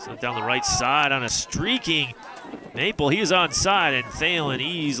 Sent down the right side on a streaking Maple. He is onside, and Thalen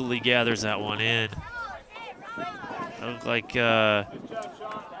easily gathers that one in. That looked like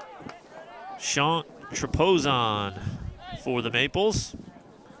Sean Trepozon for the Maples.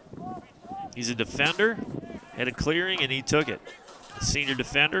 He's a defender, had a clearing, and he took it. The senior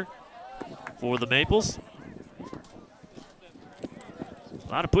defender for the Maples.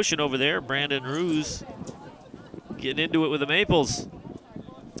 A lot of pushing over there. Brandon Ruse getting into it with the Maples.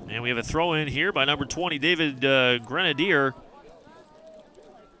 And we have a throw in here by number 20, David Grenadier.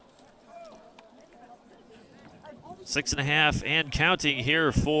 6.5 and counting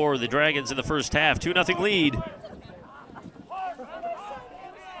here for the Dragons in the first half. 2-0 lead.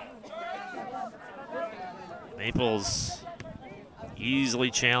 Maples easily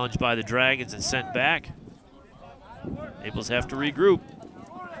challenged by the Dragons and sent back. Maples have to regroup.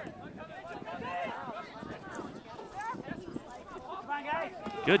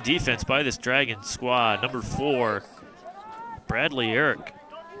 Good defense by this Dragon squad. Number 4, Bradley Eric.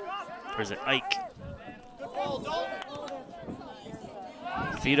 Or is it Ike?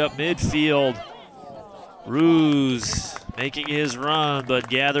 Feet up midfield. Ruse making his run, but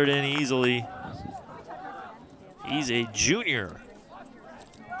gathered in easily. He's a junior.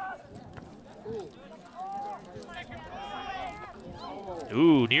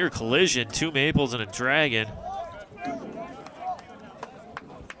 Ooh, near collision. 2 Maples and a Dragon.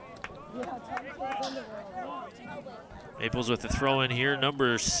 Maples with the throw in here,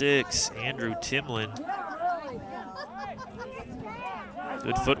 number 6, Andrew Timlin.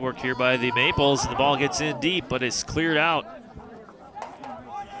 Good footwork here by the Maples. The ball gets in deep, but it's cleared out.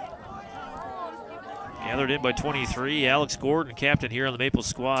 Gathered in by 23. Alex Gordon, captain here on the Maples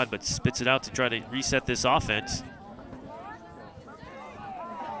squad, but spits it out to try to reset this offense.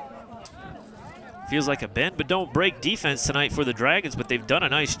 Feels like a bend but don't break defense tonight for the Dragons, but they've done a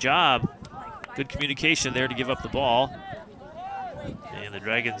nice job. Good communication there to give up the ball. And the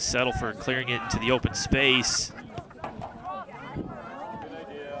Dragons settle for clearing it into the open space.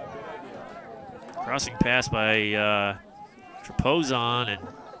 Crossing pass by Trepozon, and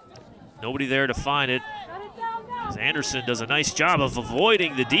nobody there to find it. As Anderson does a nice job of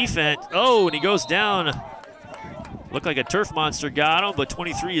avoiding the defense. Oh, and he goes down. Looked like a turf monster got him, but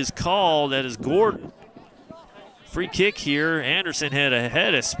 23 is called. That is Gordon. Free kick here. Anderson had a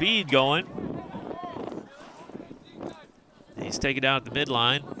head of speed going. He's taken down at the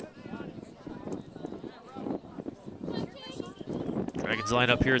midline. Dragons line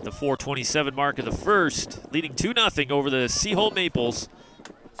up here at the 4:27 mark of the first, leading 2-0 over the Seaholm Maples.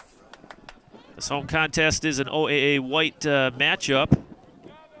 This home contest is an OAA white matchup.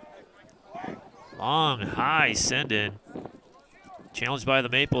 Long, high send-in. Challenged by the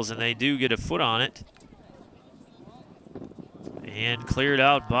Maples, and they do get a foot on it. And cleared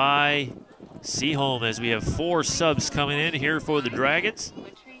out by Seaholm as we have 4 subs coming in here for the Dragons.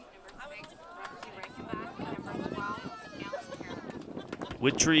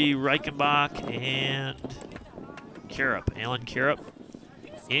 Whittree, Reichenbach, and Carup. Alan Carup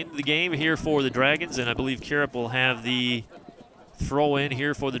in the game here for the Dragons, and I believe Carup will have the throw in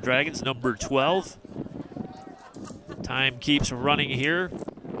here for the Dragons, number 12. Time keeps running here.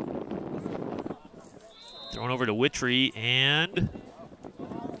 Thrown over to Whittree, and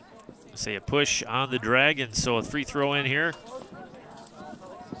say a push on the Dragons, so a free throw in here.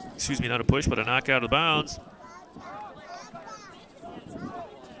 Excuse me, not a push, but a knockout of bounds.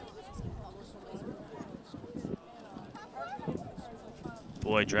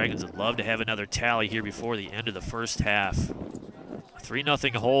 Boy, Dragons would love to have another tally here before the end of the first half.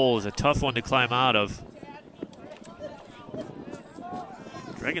 3-0 hole is a tough one to climb out of.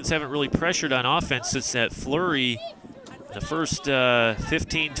 Dragons haven't really pressured on offense since that flurry the first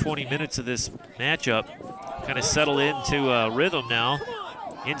 15-20 minutes of this matchup. Kind of settled into a rhythm now.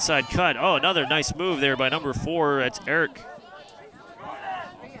 Inside cut. Oh, another nice move there by number 4. That's Eric.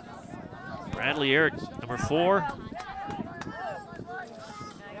 Bradley Eric, number 4.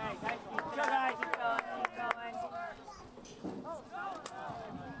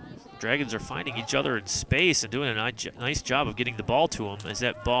 Dragons are finding each other in space and doing a nice job of getting the ball to them as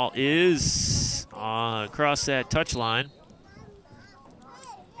that ball is across that touch line.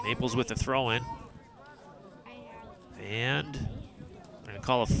 Maples with the throw in. And we're going to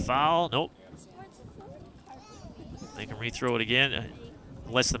call a foul. Nope. They can rethrow it again.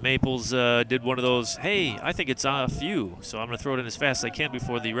 Unless the Maples did one of those, hey, I think it's off you, so I'm going to throw it in as fast as I can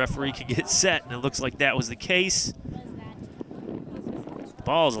before the referee can get set. And it looks like that was the case.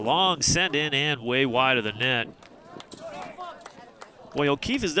 Ball's a long send in and way wide of the net. Boy,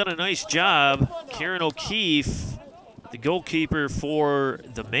 O'Keefe has done a nice job. Karen O'Keefe, the goalkeeper for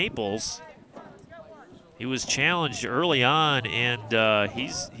the Maples. He was challenged early on, and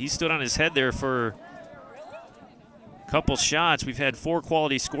he stood on his head there for a couple shots. We've had 4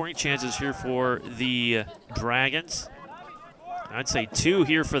 quality scoring chances here for the Dragons. I'd say 2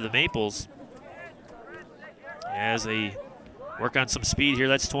 here for the Maples. As they work on some speed here,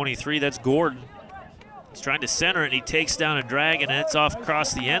 that's 23, that's Gordon. He's trying to center it, and he takes down a Dragon, and it's off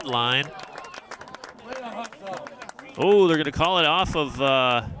across the end line. Oh, they're going to call it off of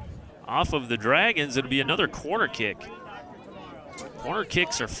the Dragons. It'll be another corner kick. Corner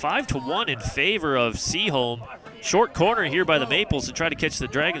kicks are 5-1 in favor of Seaholm. Short corner here by the Maples to try to catch the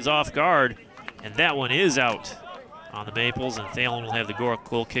Dragons off guard, and that one is out on the Maples, and Thalen will have the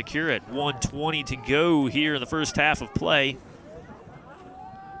goal kick here at 1:20 to go here in the first half of play.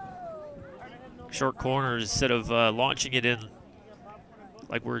 Short corner, instead of launching it in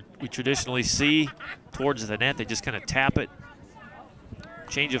like we traditionally see towards the net, they just kind of tap it.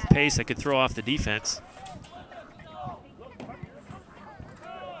 Change of pace that could throw off the defense.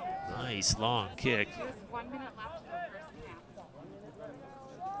 Nice long kick.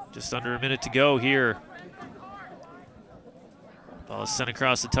 Just under a minute to go here. Ball is sent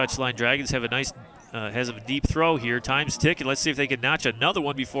across the touchline. Dragons have a nice, has a deep throw here. Time's ticking. Let's see if they can notch another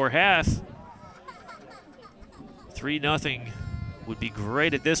one before half. 3-0 would be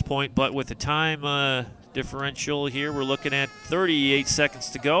great at this point, but with the time differential here, we're looking at 38 seconds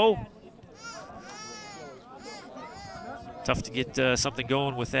to go. Tough to get something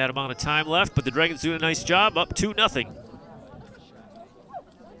going with that amount of time left, but the Dragons doing a nice job, up 2-0.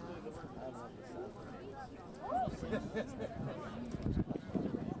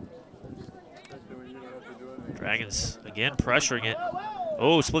 Dragons again pressuring it.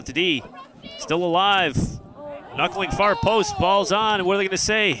 Oh, split to D. Still alive. Knuckling far post, ball's on, and what are they going to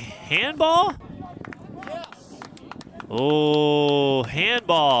say? Handball? Oh,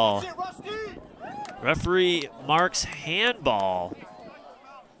 handball. Referee marks handball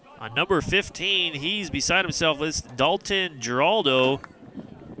on number 15. He's beside himself. It's Dalton Giraldo.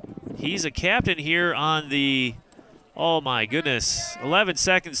 He's a captain here on the, oh my goodness, 11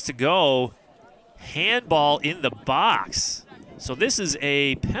 seconds to go. Handball in the box. So this is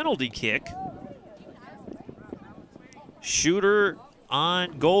a penalty kick. Shooter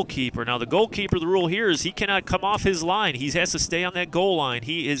on goalkeeper. Now the goalkeeper, the rule here is he cannot come off his line. He has to stay on that goal line.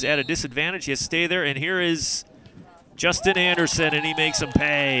 He is at a disadvantage. He has to stay there, and here is Justin Anderson, and he makes him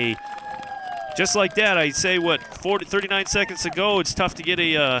pay. Just like that, I'd say, what, 39 seconds to go. It's tough to get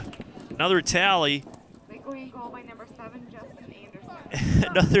another tally.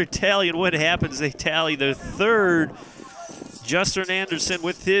 Another tally, and what happens? They tally the third. Justin Anderson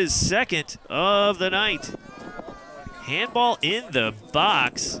with his second of the night. Handball in the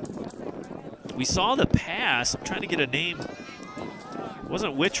box. We saw the pass. I'm trying to get a name. It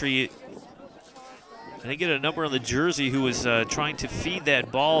wasn't Witry. I didn't get a number on the jersey who was trying to feed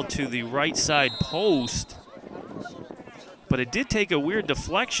that ball to the right side post. But it did take a weird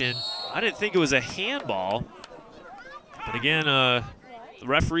deflection. I didn't think it was a handball. But again, the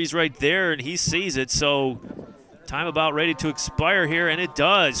referee's right there, and he sees it. So time about ready to expire here, and it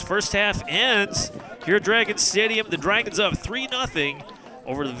does. First half ends here at Dragons Stadium. The Dragons up 3-0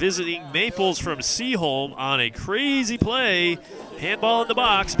 over the visiting Maples from Seaholm on a crazy play. Handball in the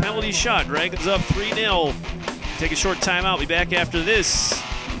box, penalty shot. Dragons up 3-0. Take a short timeout. Be back after this.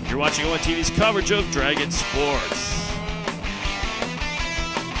 You're watching ONTV's coverage of Dragon Sports.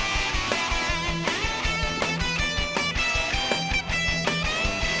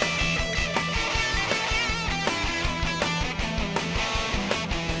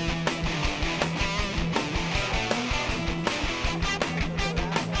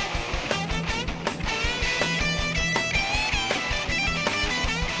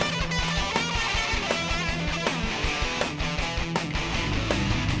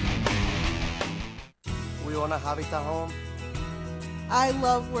 Want a Habitat home? I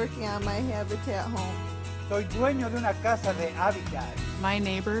love working on my Habitat home. Soy dueño de una casa de Habitat. My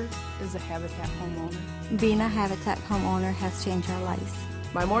neighbor is a Habitat homeowner. Being a Habitat homeowner has changed our lives.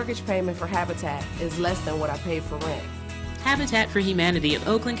 My mortgage payment for Habitat is less than what I paid for rent. Habitat for Humanity of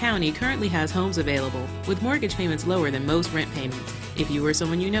Oakland County currently has homes available with mortgage payments lower than most rent payments. If you or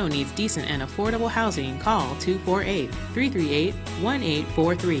someone you know needs decent and affordable housing, call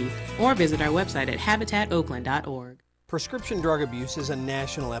 248-338-1843 or visit our website at habitatoakland.org. Prescription drug abuse is a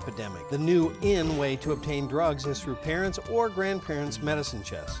national epidemic. The new in way to obtain drugs is through parents' or grandparents' medicine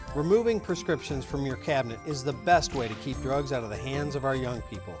chests. Removing prescriptions from your cabinet is the best way to keep drugs out of the hands of our young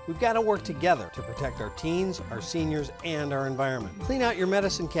people. We've got to work together to protect our teens, our seniors, and our environment. Clean out your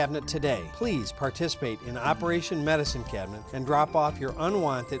medicine cabinet today. Please participate in Operation Medicine Cabinet and drop off your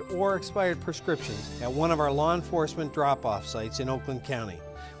unwanted or expired prescriptions at one of our law enforcement drop-off sites in Oakland County.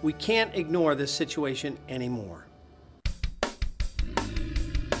 We can't ignore this situation anymore.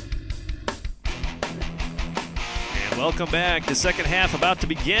 Welcome back. The second half about to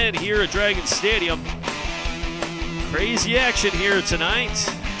begin here at Dragons Stadium. Crazy action here tonight.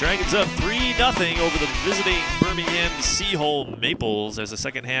 Dragons up 3-0 over the visiting Birmingham Seaholm Maples as the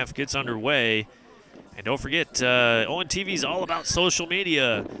second half gets underway. And don't forget, ONTV is all about social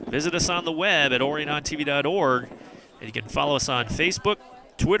media. Visit us on the web at oriontv.org. And you can follow us on Facebook,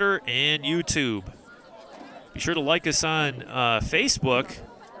 Twitter, and YouTube. Be sure to like us on Facebook.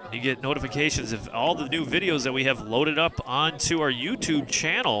 You get notifications of all the new videos that we have loaded up onto our YouTube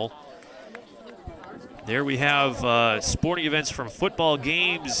channel. There we have sporting events from football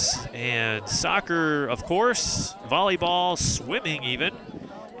games and soccer, of course, volleyball, swimming even,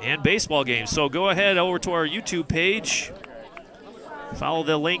 and baseball games. So go ahead over to our YouTube page. Follow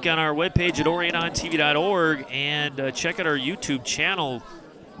the link on our webpage at oriontv.org and check out our YouTube channel.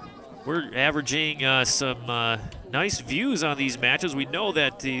 We're averaging some nice views on these matches. We know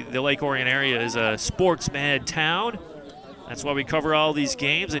that the Lake Orion area is a sports-mad town. That's why we cover all these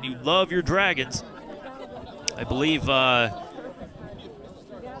games, and you love your Dragons. I believe the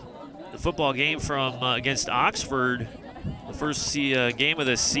football game from against Oxford, the first game of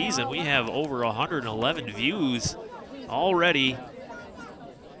the season, we have over 111 views already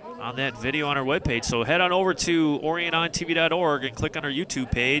on that video on our webpage. So head on over to oriontv.org and click on our YouTube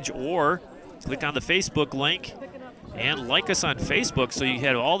page, or click on the Facebook link and like us on Facebook so you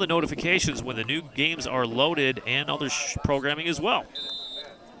have all the notifications when the new games are loaded and other programming as well.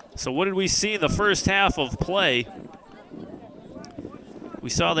 So what did we see in the first half of play?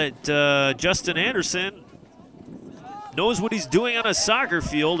 We saw that Justin Anderson knows what he's doing on a soccer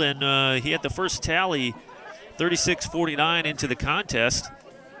field, and he had the first tally 36-49 into the contest.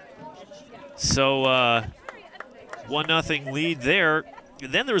 So 1-0 lead there.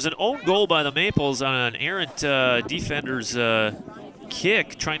 And then there was an own goal by the Maples on an errant defender's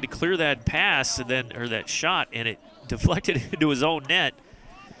kick, trying to clear that pass and then that shot, and it deflected into his own net.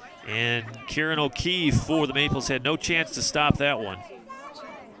 And Kieran O'Keefe for the Maples had no chance to stop that one.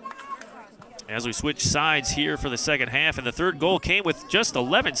 As we switch sides here for the second half, and the third goal came with just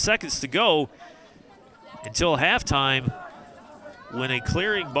 11 seconds to go until halftime, when a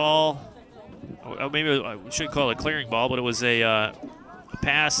clearing ball, or maybe I shouldn't call it a clearing ball, but it was a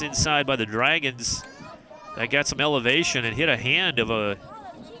pass inside by the Dragons that got some elevation and hit a hand of a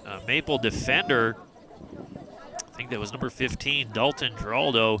Maple defender. I think that was number 15, Dalton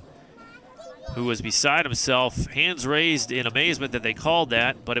Geraldo, who was beside himself, hands raised in amazement that they called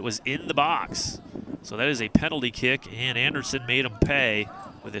that, but it was in the box. So that is a penalty kick, and Anderson made him pay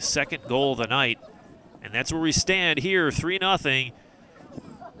with his second goal of the night. And that's where we stand here, 3-0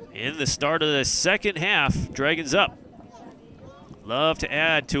 in the start of the second half. Dragons up. Love to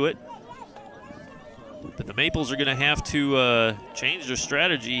add to it, but the Maples are going to have to change their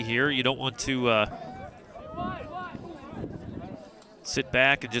strategy here. You don't want to sit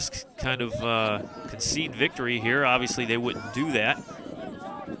back and just kind of concede victory here. Obviously, they wouldn't do that.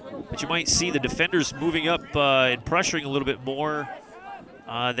 But you might see the defenders moving up and pressuring a little bit more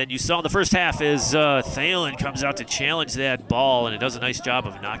than you saw in the first half as Thalen comes out to challenge that ball, and it does a nice job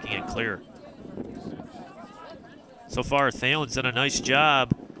of knocking it clear. So far, Thalen's done a nice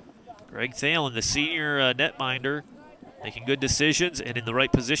job. Greg Thalen, the senior netminder, making good decisions and in the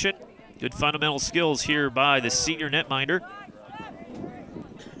right position. Good fundamental skills here by the senior netminder.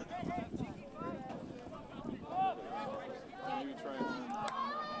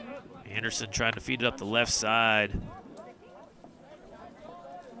 Anderson trying to feed it up the left side.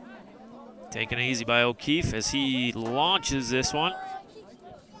 Taken easy by O'Keefe as he launches this one.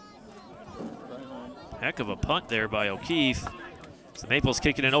 Heck of a punt there by O'Keefe. So the Maples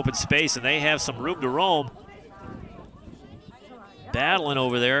kicking in open space, and they have some room to roam. Battling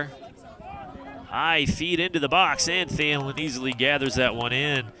over there. High feed into the box, and Thalen easily gathers that one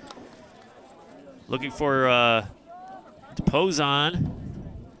in. Looking for Depozon.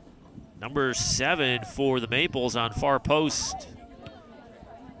 Number 7 for the Maples on far post.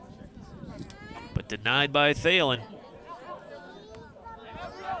 But denied by Thalen.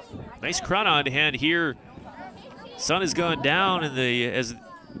 Nice crowd on hand here. Sun has gone down as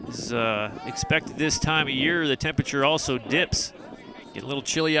is expected this time of year. The temperature also dips. Getting a little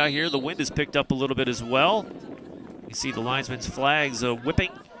chilly out here. The wind has picked up a little bit as well. You see the linesman's flags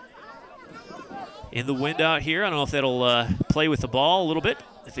whipping in the wind out here. I don't know if that'll play with the ball a little bit,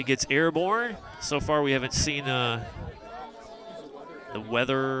 if it gets airborne. So far we haven't seen the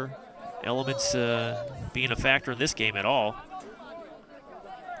weather elements being a factor in this game at all.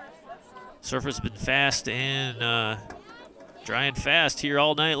 Surface has been fast and drying fast here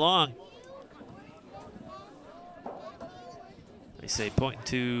all night long. They say pointing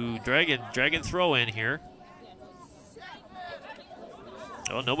to Dragon throw in here.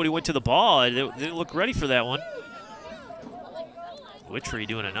 Oh, nobody went to the ball. They didn't look ready for that one. Witry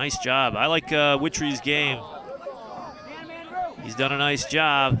doing a nice job. I like Witry's game. He's done a nice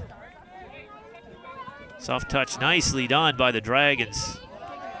job. Soft touch, nicely done by the Dragons.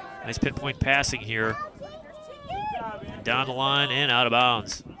 Nice pinpoint passing here. Down the line and out of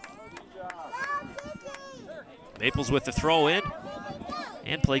bounds. Maples with the throw in.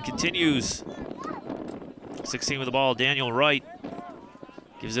 And play continues. 16 with the ball, Daniel Wright.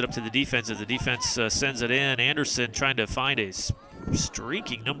 Gives it up to the defense as the defense sends it in. Anderson trying to find a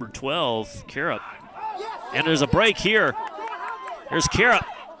streaking number 12, Carup. And there's a break here. There's Carup.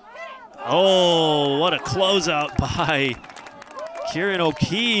 Oh, what a closeout by Kieran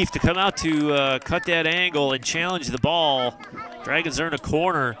O'Keefe to come out to cut that angle and challenge the ball. Dragons are in a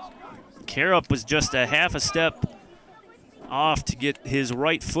corner. Carup was just a half a step off to get his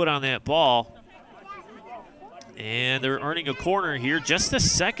right foot on that ball. And they're earning a corner here, just the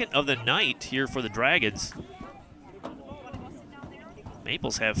second of the night here for the Dragons.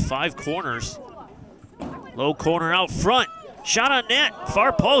 Maples have 5 corners. Low corner out front. Shot on net,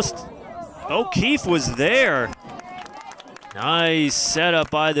 far post. O'Keefe was there. Nice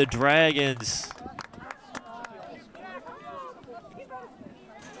setup by the Dragons.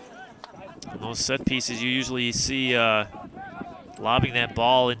 On those set pieces, you usually see lobbing that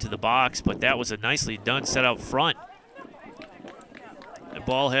ball into the box, but that was a nicely done set out front. The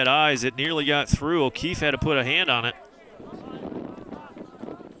ball had eyes. It nearly got through. O'Keefe had to put a hand on it.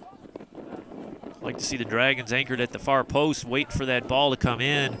 Like to see the Dragons anchored at the far post, wait for that ball to come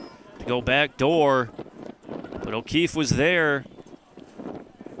in, to go back door. But O'Keefe was there.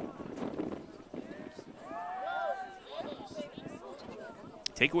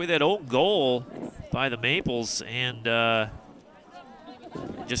 Take away that old goal by the Maples, and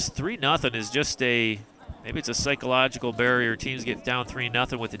just 3-0 is just maybe it's a psychological barrier. Teams get down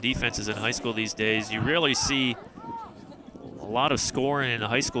 3-0 with the defenses in high school these days. You rarely see a lot of scoring in the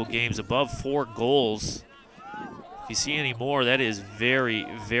high school games above 4 goals. If you see any more, that is very,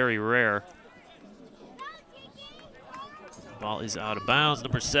 very rare. Ball is out of bounds.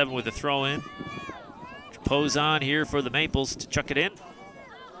 Number 7 with the throw in. Pose on here for the Maples to chuck it in.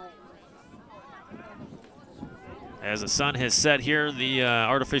 As the sun has set here, the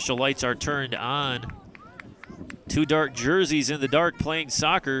artificial lights are turned on. 2 dark jerseys in the dark playing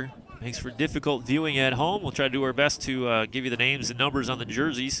soccer. Makes for difficult viewing at home. We'll try to do our best to give you the names and numbers on the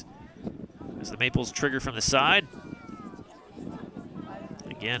jerseys. As the Maples trigger from the side.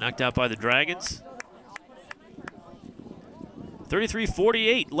 Again, knocked out by the Dragons.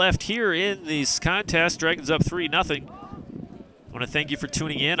 33-48 left here in this contest. Dragons up 3-0. I want to thank you for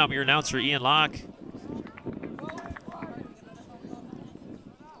tuning in. I'm your announcer, Ian Locke.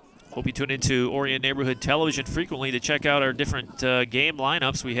 Hope you tune into Orion Neighborhood Television frequently to check out our different game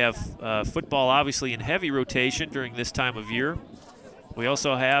lineups. We have football obviously in heavy rotation during this time of year. We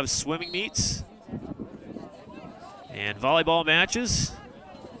also have swimming meets and volleyball matches.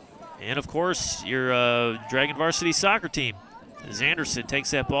 And of course, your Dragon Varsity soccer team. As Anderson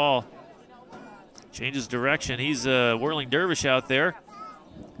takes that ball, changes direction. He's a whirling dervish out there.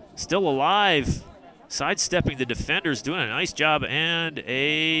 Still alive. Sidestepping the defenders, doing a nice job, and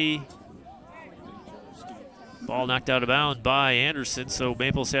a ball knocked out of bounds by Anderson, so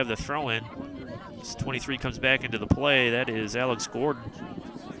Maples have the throw in. As 23 comes back into the play. That is Alex Gordon.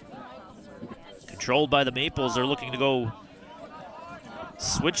 Controlled by the Maples. They're looking to go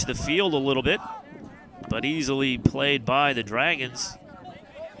switch the field a little bit, but easily played by the Dragons.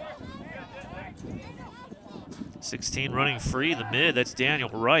 16 running free in the mid. That's Daniel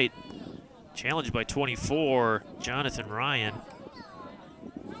Wright. Challenged by 24, Jonathan Ryan.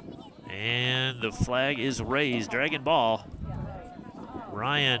 And the flag is raised. Dragon ball.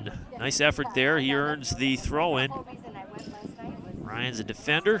 Ryan, nice effort there. He earns the throw-in. Ryan's a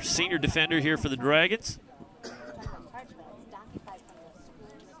defender, senior defender here for the Dragons.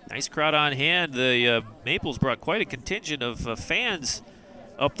 Nice crowd on hand. The Maples brought quite a contingent of fans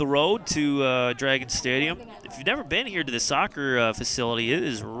up the road to Dragon Stadium. If you've never been here to the soccer facility, it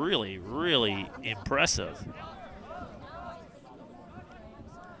is really, really impressive.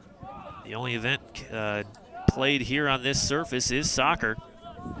 The only event played here on this surface is soccer.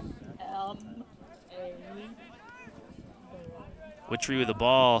 Witchery with the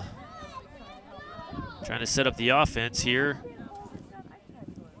ball, trying to set up the offense here.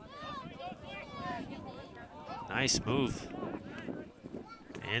 Nice move.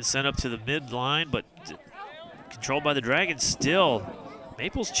 And sent up to the midline, but controlled by the Dragons still.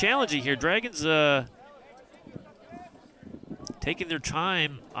 Maples challenging here. Dragons taking their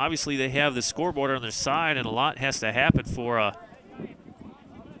time. Obviously, they have the scoreboard on their side, and a lot has to happen for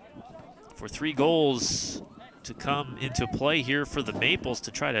 3 goals to come into play here for the Maples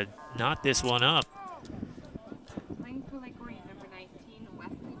to try to knot this one up.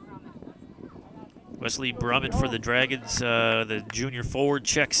 Wesley Brummett for the Dragons, the junior forward,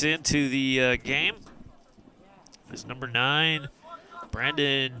 checks into the game. As number 9,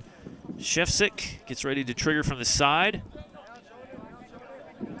 Brandon Shefsick gets ready to trigger from the side.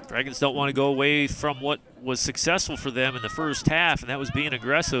 Dragons don't want to go away from what was successful for them in the first half, and that was being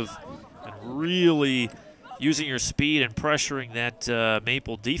aggressive and really using your speed and pressuring that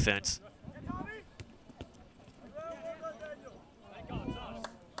Maple defense.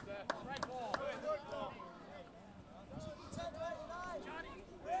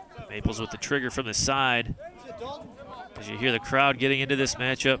 Maples with the trigger from the side. As you hear the crowd getting into this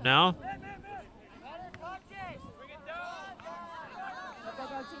matchup now.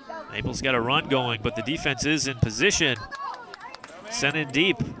 Maples got a run going, but the defense is in position. Sent in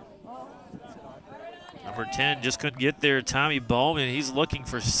deep. Number 10 just couldn't get there. Tommy Bowman, he's looking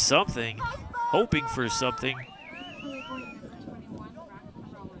for something, hoping for something.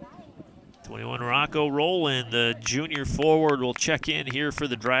 21 Rocco Rowland, the junior forward, will check in here for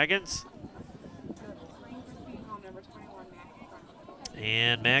the Dragons.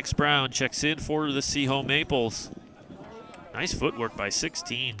 And Max Brown checks in for the Seaholm Maples. Nice footwork by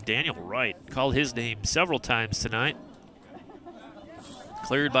 16, Daniel Wright. Called his name several times tonight.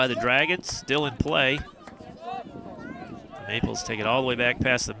 Cleared by the Dragons, still in play. The Maples take it all the way back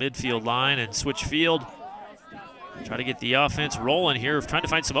past the midfield line and switch field. Try to get the offense rolling here, trying to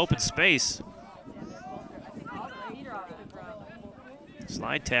find some open space.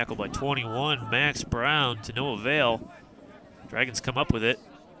 Slide tackle by 21, Max Brown, to no avail. Dragons come up with it.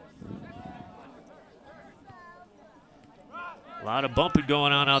 A lot of bumping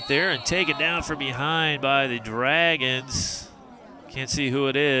going on out there, and taken down from behind by the Dragons. Can't see who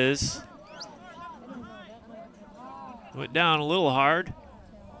it is. Went down a little hard.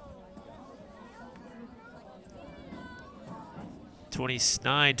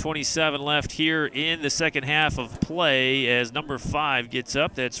 29-27 left here in the second half of play as number 5 gets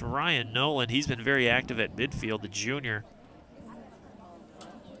up. That's Ryan Nolan. He's been very active at midfield, the junior.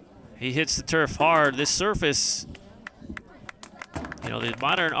 He hits the turf hard. This surface, you know, the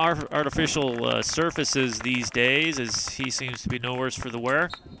modern artificial surfaces these days, as he seems to be no worse for the wear,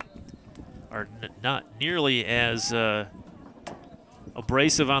 are not nearly as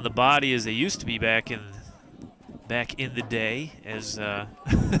abrasive on the body as they used to be back in the day, as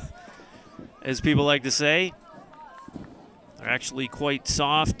as people like to say. They're actually quite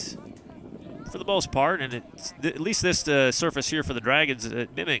soft for the most part, and it's, at least this surface here for the Dragons, it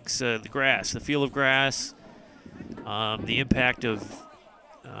mimics the grass, the feel of grass, the impact of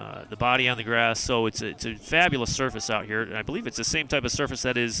the body on the grass. So it's a fabulous surface out here, and I believe it's the same type of surface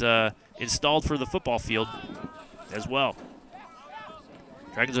that is installed for the football field as well.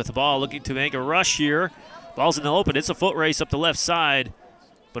 Dragons with the ball, looking to make a rush here. Ball's in the open. It's a foot race up the left side,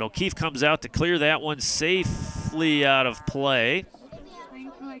 but O'Keefe comes out to clear that one safely out of play.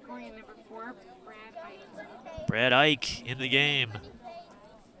 Brad Ike in the game.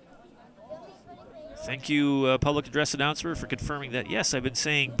 Thank you, public address announcer, for confirming that. Yes, I've been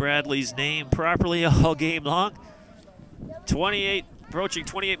saying Bradley's name properly all game long. Approaching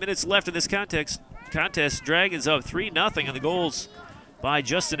 28 minutes left in this contest. Dragons up 3-0 on the goals by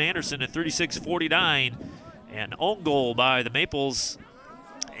Justin Anderson at 36-49. An own goal by the Maples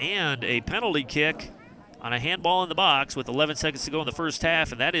and a penalty kick on a handball in the box with 11 seconds to go in the first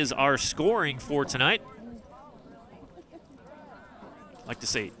half, and that is our scoring for tonight. I like to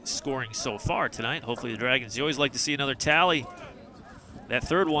say scoring so far tonight. Hopefully the Dragons, you always like to see another tally. That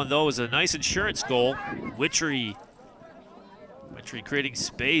third one, though, is a nice insurance goal. Witchery creating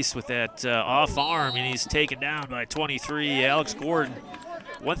space with that off arm, and he's taken down by 23, Alex Gordon.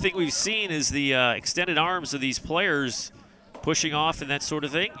 One thing we've seen is the extended arms of these players pushing off and that sort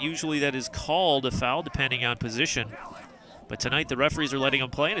of thing. Usually that is called a foul depending on position. But tonight the referees are letting them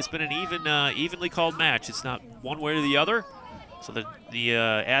play, and it's been an evenly called match. It's not one way or the other. So the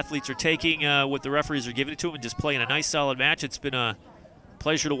athletes are taking what the referees are giving it to them and just playing a nice solid match. It's been a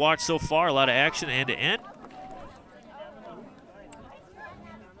pleasure to watch so far. A lot of action end to end.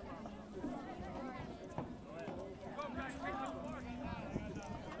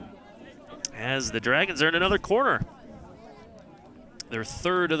 As the Dragons are in another corner. Their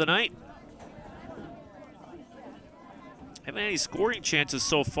third of the night. Haven't had any scoring chances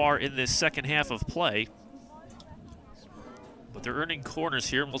so far in this second half of play. But they're earning corners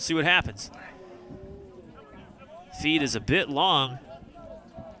here, and we'll see what happens. Feed is a bit long.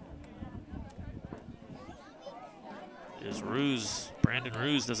 There's Ruse. Brandon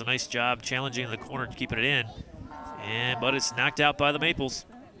Ruse does a nice job challenging the corner and keeping it in. But it's knocked out by the Maples.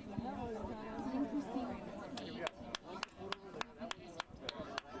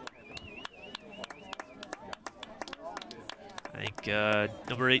 I think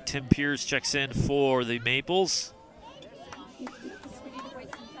number 8, Tim Pierce, checks in for the Maples.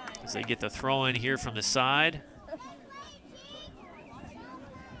 As they get the throw in here from the side.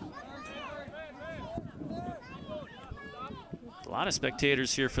 A lot of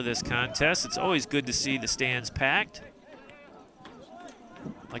spectators here for this contest. It's always good to see the stands packed.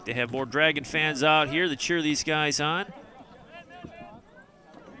 Like to have more Dragon fans out here to cheer these guys on.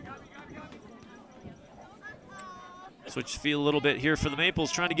 Switch field a little bit here for the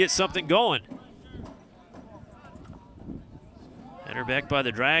Maples, trying to get something going. Header back by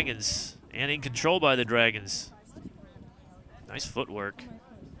the Dragons, and in control by the Dragons. Nice footwork.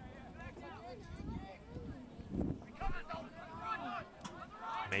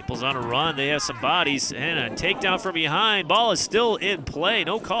 Maples on a run, they have some bodies, and a takedown from behind. Ball is still in play,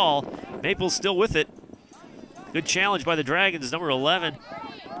 no call. Maples still with it. Good challenge by the Dragons, number 11.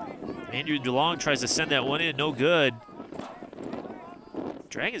 Andrew DeLong tries to send that one in, no good.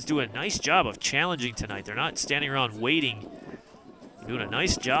 Dragons do a nice job of challenging tonight. They're not standing around waiting. They're doing a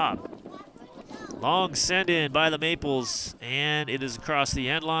nice job. Long send in by the Maples, and it is across the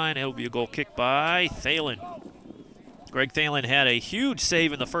end line. It will be a goal kick by Thalen. Greg Thalen had a huge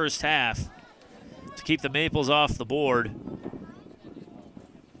save in the first half to keep the Maples off the board.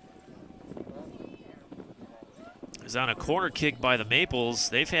 It's on a corner kick by the Maples.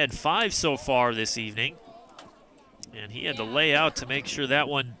 They've had 5 so far this evening. And he had to lay out to make sure that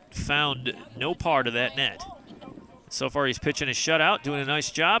one found no part of that net. So far he's pitching a shutout, doing a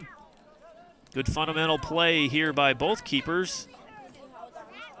nice job. Good fundamental play here by both keepers.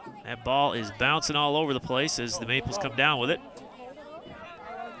 That ball is bouncing all over the place as the Maples come down with it.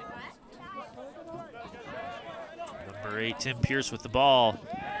 Number 8, Tim Pierce with the ball.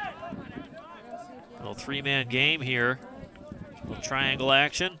 Little 3-man game here. Little triangle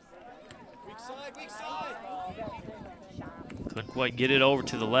action. Couldn't quite get it over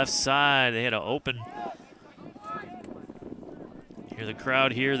to the left side. They had to open. Hear the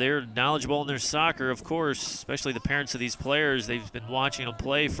crowd here. They're knowledgeable in their soccer, of course, especially the parents of these players. They've been watching them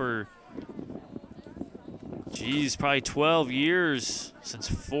play for, geez, probably 12 years, since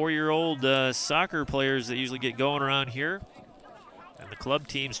 4-year-old soccer players that usually get going around here. And the club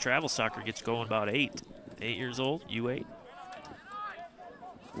team's travel soccer gets going about 8 years old, U8.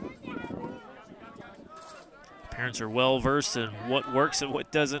 Parents are well versed in what works and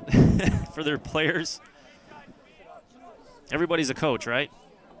what doesn't for their players. Everybody's a coach, right?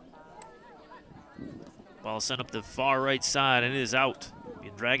 Ball sent up the far right side, and it is out.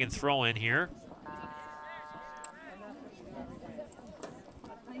 Dragon throw in here.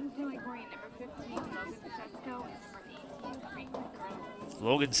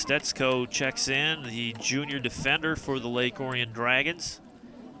 Logan Stetsko checks in, the junior defender for the Lake Orion Dragons.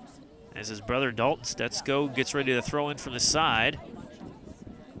 As his brother Dalton Stetsko gets ready to throw in from the side.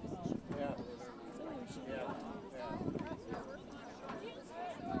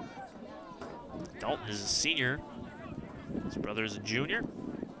 Dalton is a senior. His brother is a junior.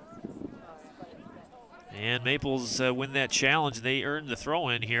 And Maples win that challenge. They earned the throw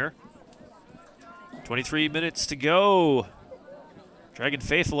in here. 23 minutes to go. Dragon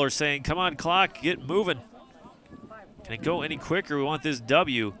faithful are saying, come on, clock, get moving. Can it go any quicker? We want this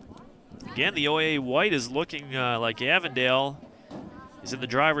W. Again, the OA White is looking like Avondale is in the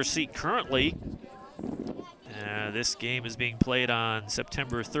driver's seat currently. This game is being played on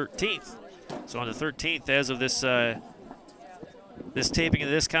September 13th. So on the 13th, as of this this taping of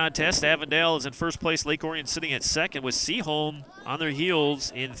this contest, Avondale is in first place, Lake Orion sitting at second, with Seaholm on their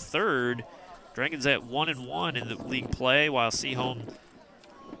heels in third. Dragons at 1-1 in the league play, while Seaholm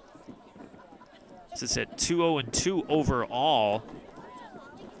sits at 2-0-2 overall.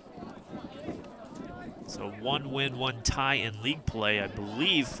 So 1 win, 1 tie in league play, I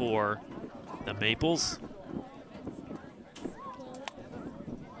believe, for the Maples.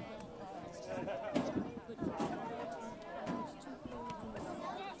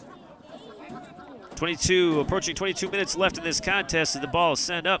 Approaching 22 minutes left in this contest as the ball is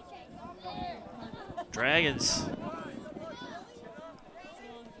sent up. Dragons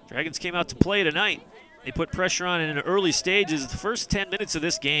came out to play tonight. They put pressure on in the early stages. The first 10 minutes of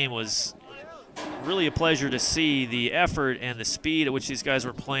this game was really a pleasure to see. The effort and the speed at which these guys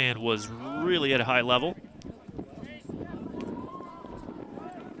were playing was really at a high level.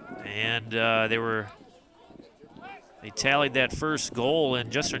 And they tallied that first goal,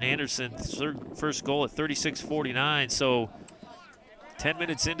 and Justin Anderson's first goal at 36:49. So 10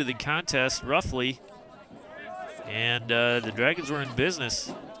 minutes into the contest, roughly, and the Dragons were in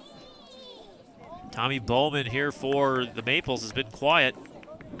business. Tommy Bowman here for the Maples has been quiet.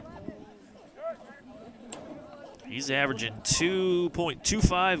 He's averaging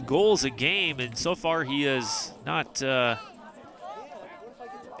 2.25 goals a game, and so far he has not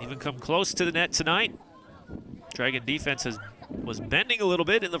even come close to the net tonight. Dragon defense was bending a little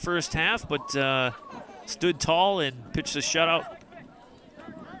bit in the first half, but stood tall and pitched a shutout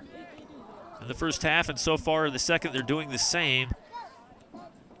in the first half, and so far in the second they're doing the same.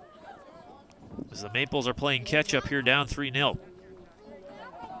 As the Maples are playing catch-up here, down 3-0.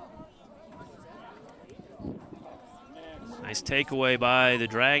 Nice takeaway by the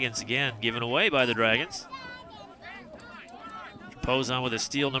Dragons, again, given away by the Dragons. Poson with a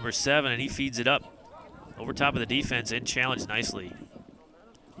steal, number 7, and he feeds it up over top of the defense and challenged nicely.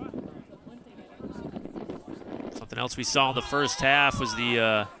 Something else we saw in the first half was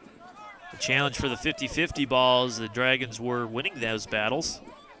the challenge for the 50-50 balls. The Dragons were winning those battles.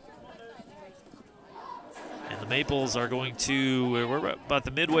 And the Maples are going to, we're about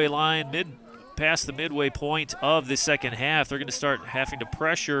the midway line, past the midway point of the second half. They're going to start having to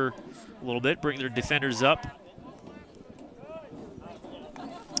pressure a little bit, bring their defenders up.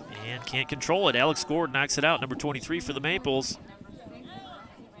 And can't control it. Alex Gord knocks it out, number 23 for the Maples.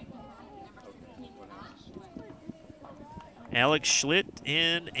 Alex Schlitt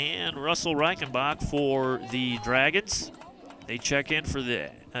in and Russell Reichenbach for the Dragons. They check in for the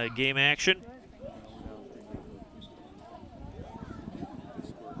game action.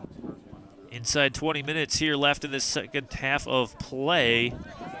 Inside 20 minutes here left in this second half of play.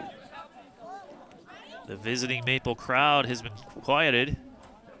 The visiting Maple crowd has been quieted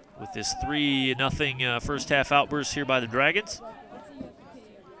with this 3-0 first half outburst here by the Dragons.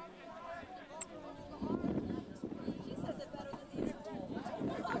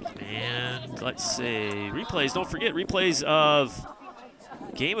 And let's see, replays, don't forget, replays of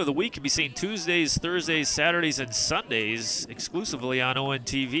Game of the Week can be seen Tuesdays, Thursdays, Saturdays, and Sundays exclusively on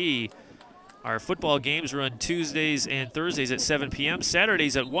ONTV. Our football games run Tuesdays and Thursdays at 7 p.m.,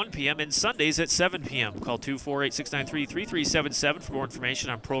 Saturdays at 1 p.m., and Sundays at 7 p.m. Call 248-693-3377 for more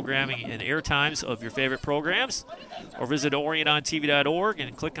information on programming and air times of your favorite programs, or visit OnTV.org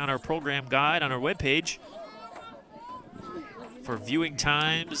and click on our program guide on our webpage for viewing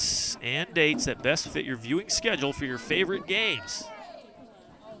times and dates that best fit your viewing schedule for your favorite games.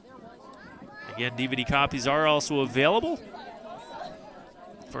 Again, DVD copies are also available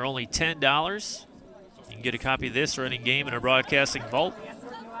for only $10. You can get a copy of this or any game in our broadcasting vault.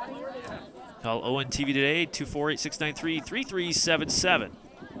 Call ONTV today, 248-693-3377.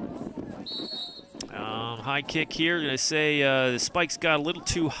 High kick here. Going to say the spikes got a little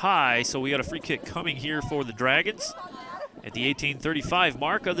too high, so we got a free kick coming here for the Dragons at the 18:35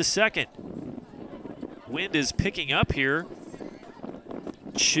 mark of the second. Wind is picking up here.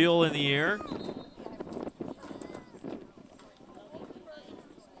 Chill in the air.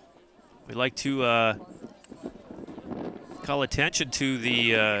 We'd like to call attention to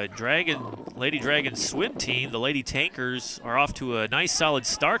the Lady Dragon swim team. The Lady Tankers are off to a nice solid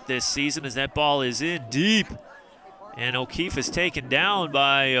start this season as that ball is in deep. And O'Keefe is taken down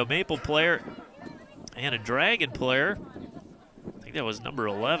by a Maple player and a Dragon player. I think that was number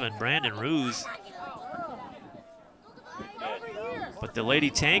 11, Brandon Ruse. But the Lady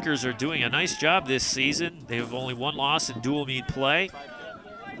Tankers are doing a nice job this season. They have only one loss in dual meet play.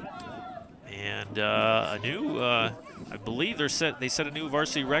 And a new, I believe they set a new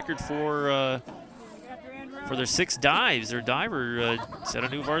varsity record for their 6 dives. Their diver set a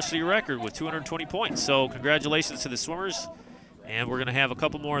new varsity record with 220 points. So congratulations to the swimmers. And we're going to have a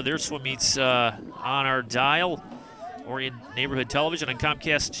couple more of their swim meets on our dial, Orion Neighborhood Television on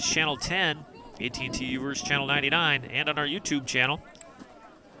Comcast Channel 10, AT&T Uverse Channel 99, and on our YouTube channel.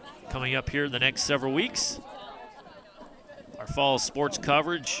 Coming up here in the next several weeks, our fall sports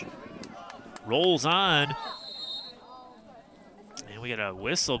coverage rolls on. And we got a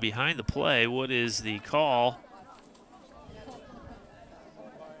whistle behind the play. What is the call?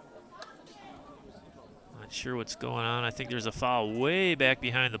 Not sure what's going on. I think there's a foul way back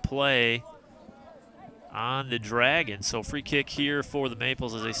behind the play on the Dragons. So free kick here for the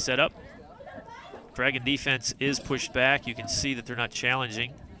Maples as they set up. Dragon defense is pushed back. You can see that they're not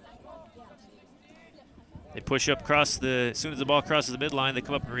challenging. They push up across the, as soon as the ball crosses the midline, they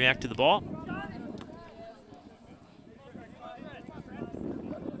come up and react to the ball.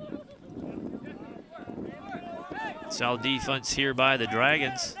 Solid defense here by the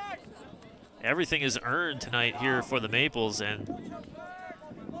Dragons. Everything is earned tonight here for the Maples, and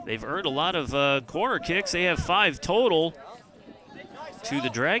they've earned a lot of corner kicks. They have 5 total to the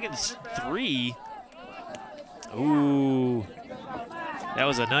Dragons 3. Ooh, that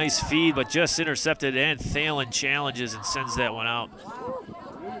was a nice feed, but just intercepted, and Thalen challenges and sends that one out.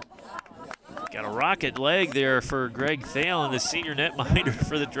 Got a rocket leg there for Greg Thalen, the senior netminder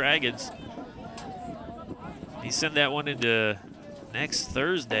for the Dragons. He sent that one into next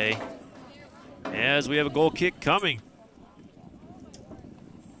Thursday as we have a goal kick coming.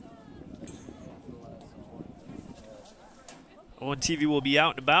 ONTV will be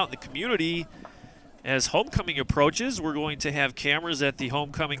out and about in the community as homecoming approaches. We're going to have cameras at the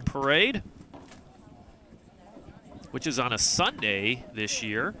homecoming parade, which is on a Sunday this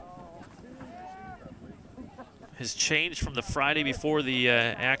year. Has changed from the Friday before the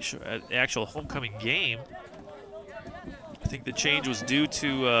actual homecoming game. I think the change was due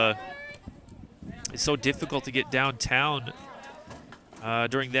to it's so difficult to get downtown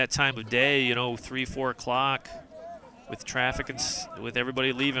during that time of day, you know, 3, 4 o'clock. With traffic and with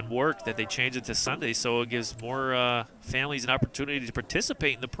everybody leaving work, that they changed it to Sunday, so it gives more families an opportunity to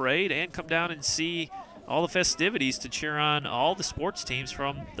participate in the parade and come down and see all the festivities, to cheer on all the sports teams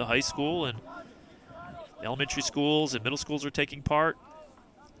from the high school, and the elementary schools and middle schools are taking part.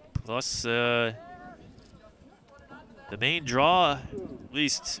 Plus, the main draw, at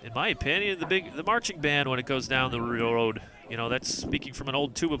least in my opinion, the marching band when it goes down the road. You know, that's speaking from an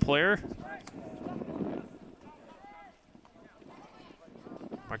old tuba player.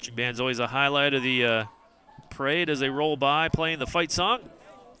 Marching band's always a highlight of the parade as they roll by playing the fight song.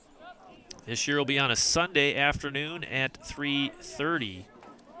 This year will be on a Sunday afternoon at 3:30.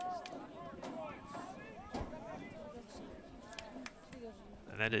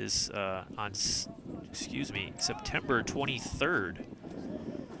 And that is on, September 23rd.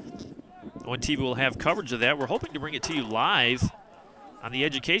 ONTV will have coverage of that. We're hoping to bring it to you live on the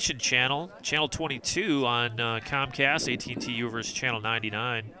Education Channel, Channel 22 on Comcast, AT&T Uverse Channel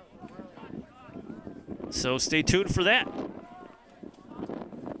 99. So stay tuned for that.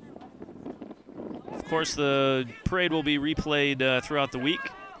 Of course, the parade will be replayed throughout the week.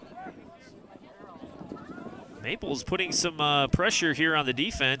 Maples putting some pressure here on the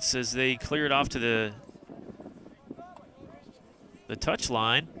defense as they clear it off to the touch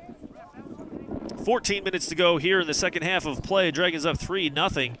line. 14 minutes to go here in the second half of play. Dragons up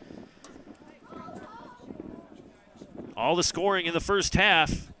 3-0. All the scoring in the first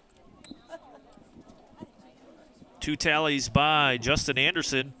half. 2 tallies by Justin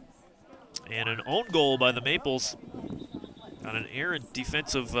Anderson and an own goal by the Maples on an errant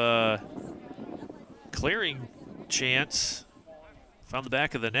defensive clearing chance. Found the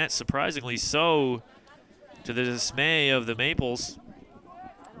back of the net, surprisingly so, to the dismay of the Maples.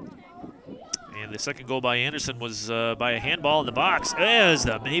 And the second goal by Anderson was by a handball in the box as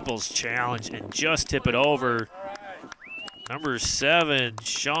the Maples challenge and just tip it over. Number 7,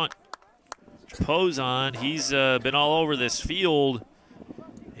 Sean Poson. He's been all over this field,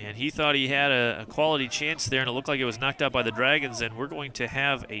 and he thought he had a quality chance there, and it looked like it was knocked out by the Dragons. And we're going to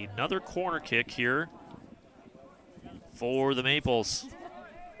have another corner kick here for the Maples.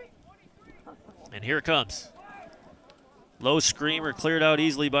 And here it comes. Low screamer, cleared out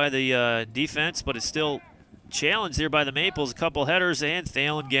easily by the defense, but it's still challenged there by the Maples. A couple headers, and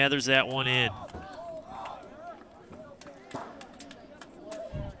Thalen gathers that one in.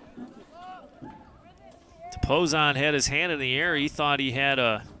 Poson had his hand in the air. He thought he had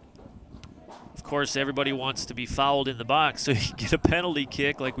a... Of course, everybody wants to be fouled in the box, so he can get a penalty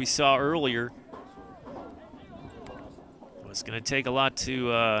kick like we saw earlier. It's going to take a lot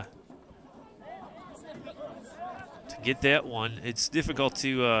to get that one. It's difficult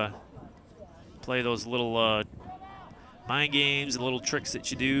to play those little mind games and little tricks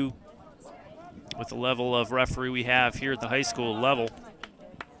that you do with the level of referee we have here at the high school level.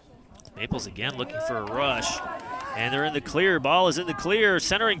 Maples again looking for a rush, and they're in the clear. Ball is in the clear.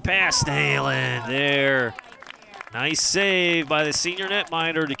 Centering pass, Thalen there. Nice save by the senior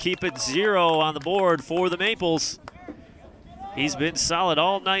netminder to keep it 0 on the board for the Maples. He's been solid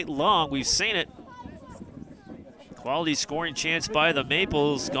all night long. We've seen it. Quality scoring chance by the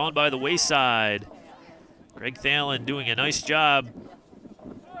Maples, gone by the wayside. Greg Thalen doing a nice job.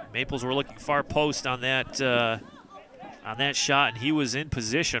 Maples were looking far post on that shot, and he was in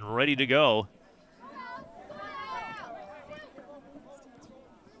position, ready to go.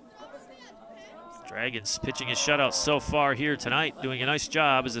 Dragons pitching his shutout so far here tonight, doing a nice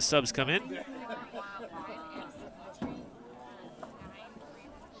job as the subs come in.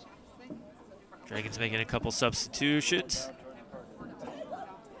 Dragons making a couple substitutions.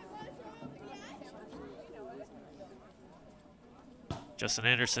 Justin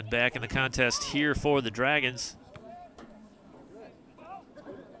Anderson back in the contest here for the Dragons.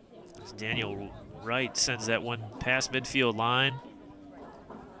 As Daniel Wright sends that one past midfield line.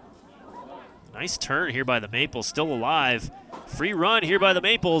 Nice turn here by the Maples, still alive. Free run here by the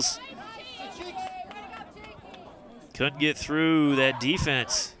Maples. Couldn't get through that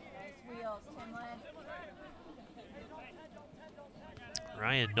defense.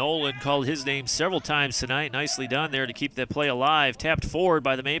 Ryan Nolan called his name several times tonight. Nicely done there to keep that play alive. Tapped forward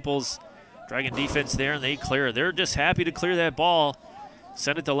by the Maples. Dragon defense there, and they clear it. They're just happy to clear that ball.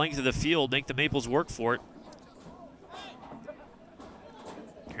 Send it the length of the field, make the Maples work for it.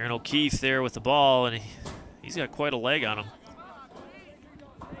 Aaron O'Keefe there with the ball, and he's got quite a leg on him.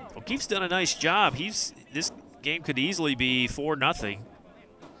 O'Keefe's done a nice job. This game could easily be 4-0.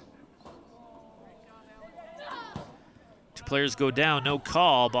 Two players go down, no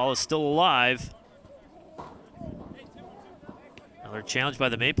call. Ball is still alive. Another challenge by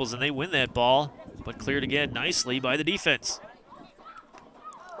the Maples, and they win that ball, but cleared again nicely by the defense.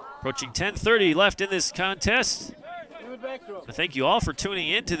 Approaching 10:30 left in this contest. Thank you all for tuning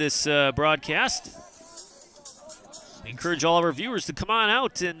in to this broadcast. We encourage all of our viewers to come on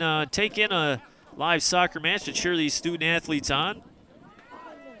out and take in a live soccer match to cheer these student athletes on.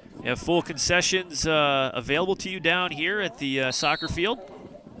 We have full concessions available to you down here at the soccer field.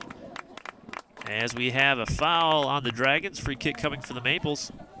 As we have a foul on the Dragons, free kick coming for the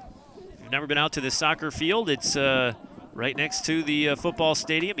Maples. If you've never been out to the soccer field, it's right next to the football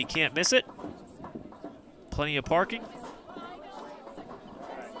stadium. You can't miss it. Plenty of parking.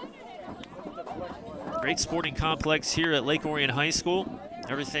 Great sporting complex here at Lake Orion High School.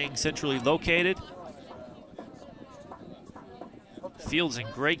 Everything centrally located. Field's in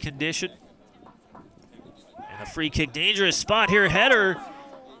great condition. And a free kick, dangerous spot here, header,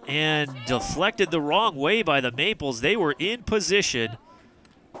 and deflected the wrong way by the Maples. They were in position,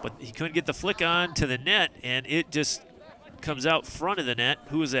 but he couldn't get the flick on to the net, and it just comes out front of the net.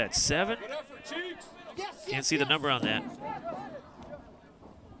 Who was that, 7? Can't see the number on that.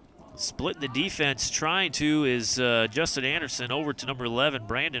 Splitting the defense, trying to, is Justin Anderson over to number 11,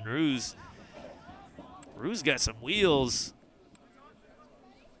 Brandon Ruse. Ruse got some wheels.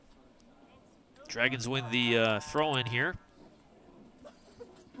 Dragons win the throw-in here.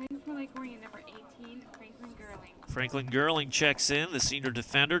 Franklin Gerling checks in. The senior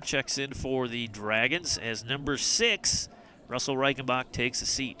defender checks in for the Dragons as number 6, Russell Reichenbach, takes a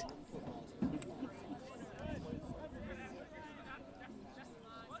seat.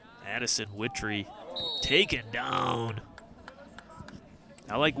 Addison Wittry taken down.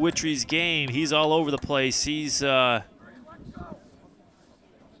 I like Wittry's game. He's all over the place. He's,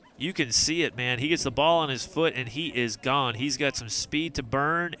 you can see it, man. He gets the ball on his foot, and he is gone. He's got some speed to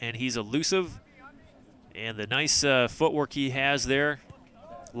burn, and he's elusive. And the nice footwork he has there.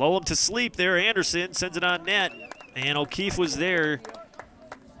 Lull him to sleep there. Anderson sends it on net, and O'Keefe was there.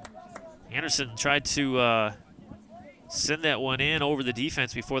 Anderson tried to send that one in over the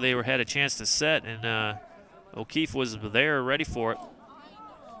defense before they had a chance to set, and O'Keefe was there ready for it.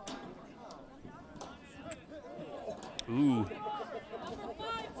 Ooh.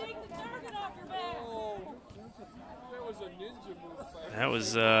 That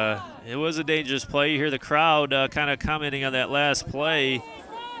was, it was a dangerous play. You hear the crowd kind of commenting on that last play.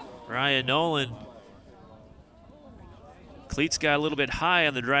 Ryan Nolan. Cleats got a little bit high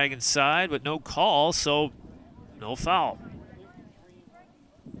on the Dragons side, but no call, so no foul.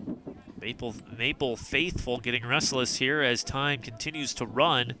 Maple faithful getting restless here as time continues to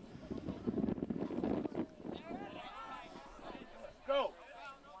run.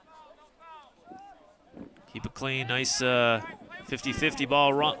 Keep it clean, nice 50-50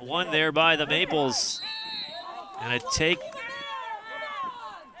 ball won there by the Maples. And a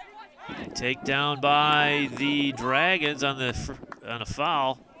take down by the Dragons on a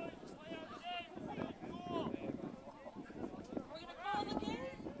foul.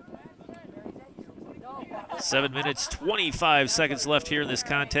 7 minutes, 25 seconds left here in this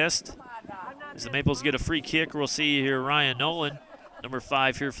contest. As the Maples get a free kick, we'll see here Ryan Nolan, number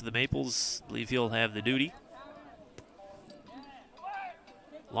 5 here for the Maples. I believe he'll have the duty.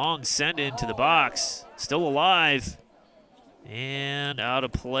 Long send into the box, still alive. And out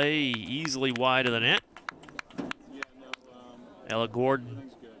of play, easily wide of the net. Ella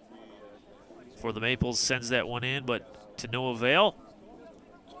Gordon for the Maples sends that one in, but to no avail.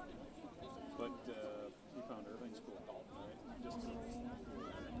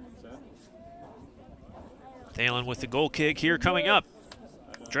 Thalen with the goal kick here coming up.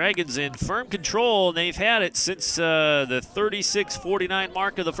 Dragons in firm control, and they've had it since the 36-49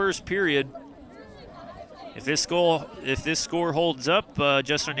 mark of the first period. If this score holds up,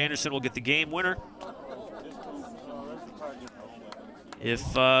 Justin Anderson will get the game winner.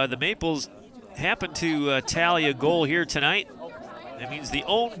 If the Maples happen to tally a goal here tonight, that means the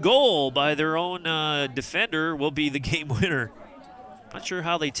own goal by their own defender will be the game winner. Not sure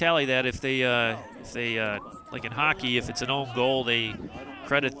how they tally that. If they like in hockey, if it's an own goal, they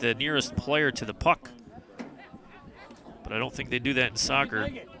credit the nearest player to the puck. But I don't think they do that in soccer.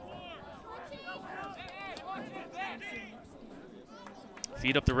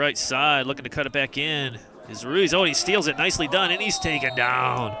 Feed up the right side, looking to cut it back in. Is Ruiz, oh, he steals it, nicely done, and he's taken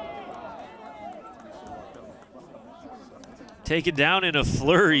down. Taken down in a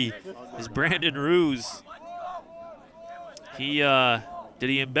flurry is Brandon Ruiz. He, did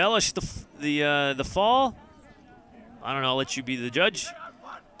he embellish the fall? I don't know, I'll let you be the judge.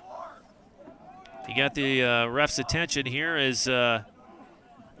 He got the ref's attention here as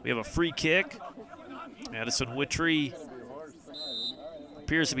we have a free kick. Addison Wittry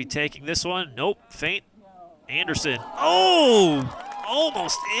appears to be taking this one. Nope, feint. Anderson. Oh,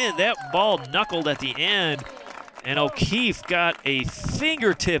 almost in. That ball knuckled at the end, and O'Keefe got a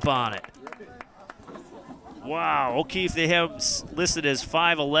fingertip on it. Wow, O'Keefe, they have him listed as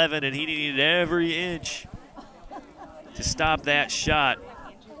 5'11", and he needed every inch to stop that shot.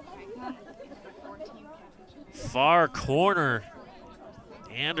 Far corner.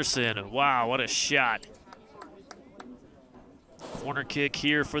 Anderson, wow, what a shot. Corner kick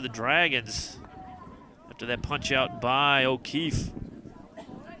here for the Dragons after that punch out by O'Keefe.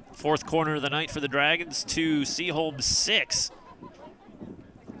 Fourth corner of the night for the Dragons to Seaholm 6.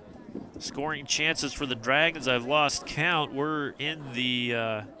 Scoring chances for the Dragons, I've lost count. We're in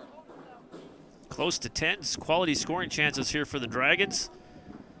the close to 10 quality scoring chances here for the Dragons.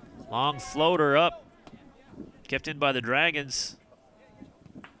 Long floater up, kept in by the Dragons.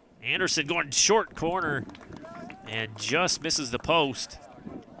 Anderson going short corner and just misses the post.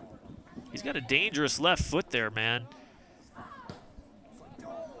 He's got a dangerous left foot there, man.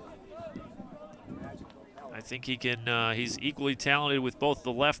 I think he can, he's equally talented with both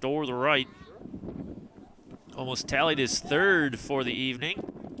the left or the right. Almost tallied his third for the evening.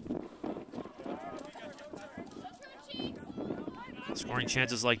 Scoring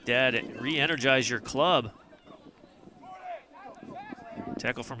chances like that re-energize your club.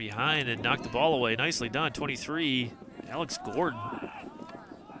 Tackle from behind and knock the ball away. Nicely done, 23, Alex Gordon.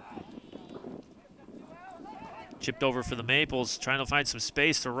 Chipped over for the Maples, trying to find some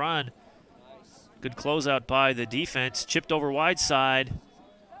space to run. Good closeout by the defense. Chipped over wide side.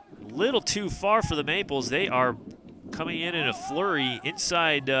 A little too far for the Maples. They are coming in a flurry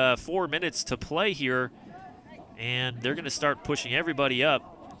inside 4 minutes to play here. And they're going to start pushing everybody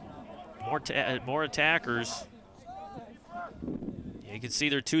up. More attackers. You can see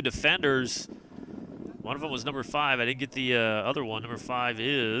their two defenders. One of them was number 5. I didn't get the other one. Number 5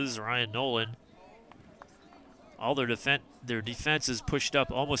 is Ryan Nolan. All their defense is pushed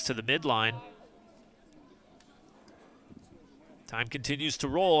up almost to the midline. Time continues to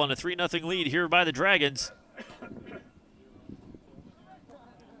roll on a 3-0 lead here by the Dragons.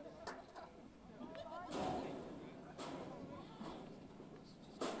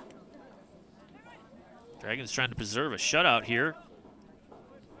 Dragons trying to preserve a shutout here.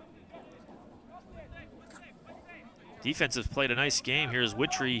 Defense has played a nice game here as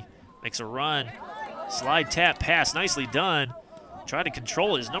Wittry makes a run. Slide tap pass, nicely done. Trying to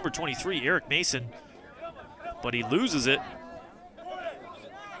control his number 23, Eric Mason, but he loses it.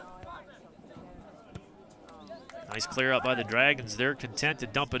 Nice clear out by the Dragons. They're content to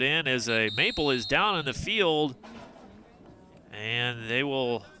dump it in as a Maple is down in the field, and they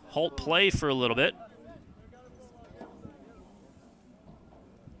will halt play for a little bit.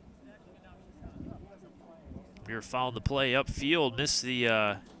 We were following the play upfield, missed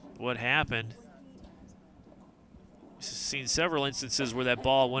the what happened. We've seen several instances where that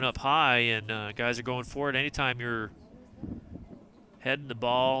ball went up high and guys are going for it. Anytime you're heading the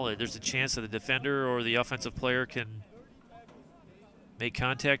ball, there's a chance that the defender or the offensive player can make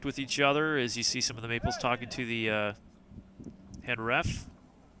contact with each other, as you see some of the Maples talking to the head ref,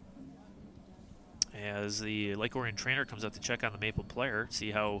 as the Lake Orion trainer comes out to check on the Maple player,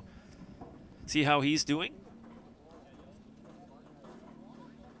 see how he's doing.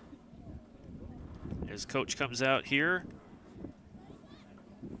 As coach comes out here,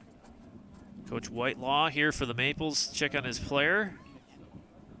 Coach Whitelaw here for the Maples, check on his player.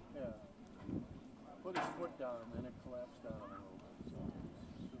 Yeah. Put his foot down and then it collapsed down a little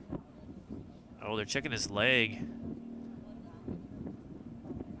bit. Oh, they're checking his leg.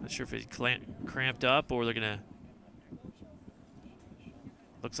 Not sure if it cramped up or they're gonna.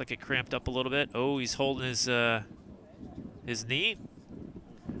 Looks like it cramped up a little bit. Oh, he's holding his knee.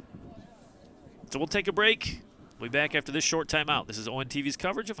 So we'll take a break. We'll be back after this short timeout. This is ONTV's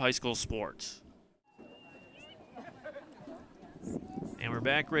coverage of high school sports. And we're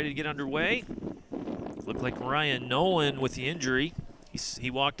back ready to get underway. Looked like Ryan Nolan with the injury. He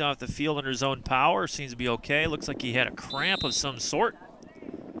walked off the field under his own power. Seems to be okay. Looks like he had a cramp of some sort.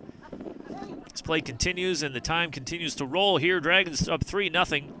 This play continues and the time continues to roll here. Dragons up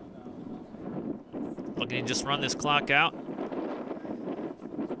 3-0. Looking to just run this clock out.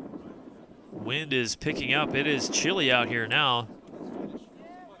 Wind is picking up. It is chilly out here now.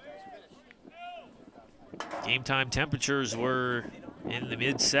 Game time temperatures were in the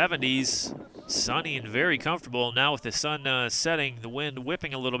mid-70s. Sunny and very comfortable. Now with the sun setting, the wind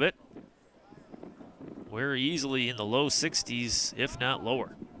whipping a little bit. We're easily in the low 60s, if not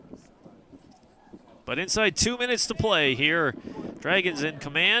lower. But inside 2 minutes to play here. Dragons in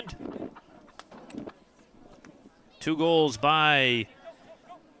command. 2 goals by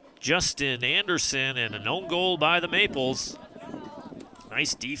Justin Anderson and an own goal by the Maples.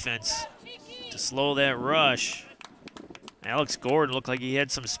 Nice defense to slow that rush. Alex Gordon looked like he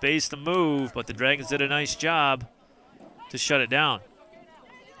had some space to move, but the Dragons did a nice job to shut it down.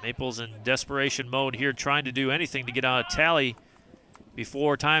 Maples in desperation mode here, trying to do anything to get out a tally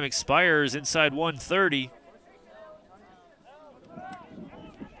before time expires inside 1:30.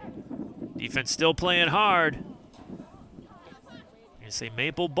 Defense still playing hard. It's a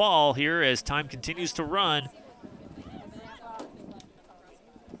Maple ball here as time continues to run.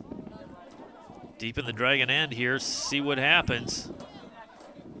 Deep in the Dragon end here, see what happens.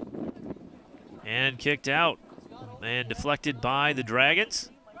 And kicked out and deflected by the Dragons.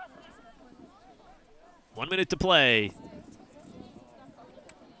 1 minute to play.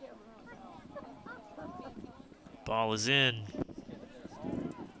 Ball is in.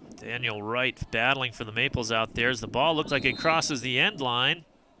 Daniel Wright battling for the Maples out there as the ball looks like it crosses the end line.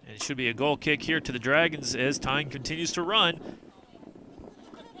 And it should be a goal kick here to the Dragons as time continues to run.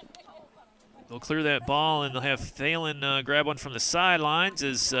 They'll clear that ball and they'll have Thalen grab one from the sidelines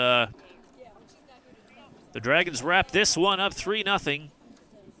as the Dragons wrap this one up 3-0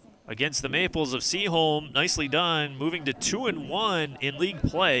 against the Maples of Seaholm. Nicely done, moving to 2-1 in league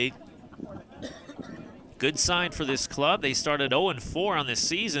play. Good sign for this club. They started 0-4 on this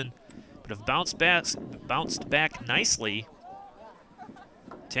season, but have bounced back nicely.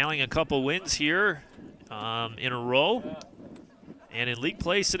 Tallying a couple wins here in a row. And in league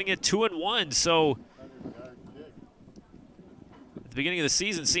play, sitting at 2-1. So at the beginning of the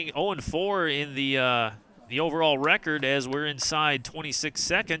season, seeing 0-4 in the overall record as we're inside 26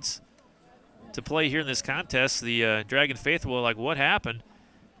 seconds to play here in this contest. The Dragon faithful are like, what happened?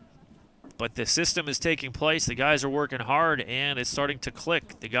 But the system is taking place. The guys are working hard, and it's starting to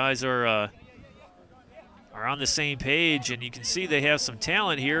click. The guys are on the same page, and you can see they have some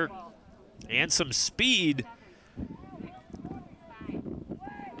talent here and some speed.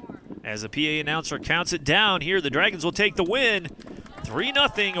 As the PA announcer counts it down here, the Dragons will take the win.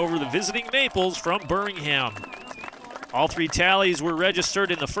 3-0 over the visiting Maples from Birmingham. All 3 tallies were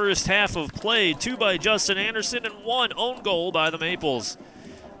registered in the first half of play. 2 by Justin Anderson and 1 own goal by the Maples.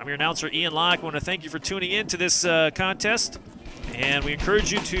 I'm your announcer, Ian Locke. I want to thank you for tuning in to this contest. And we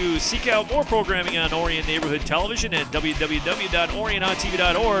encourage you to seek out more programming on Orion Neighborhood Television at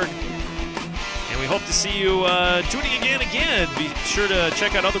www.orionontv.org. And we hope to see you tuning again. Be sure to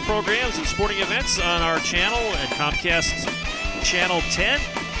check out other programs and sporting events on our channel at Comcast Channel 10,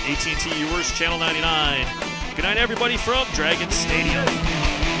 AT&T Viewers Channel 99. Good night, everybody, from Dragon Stadium.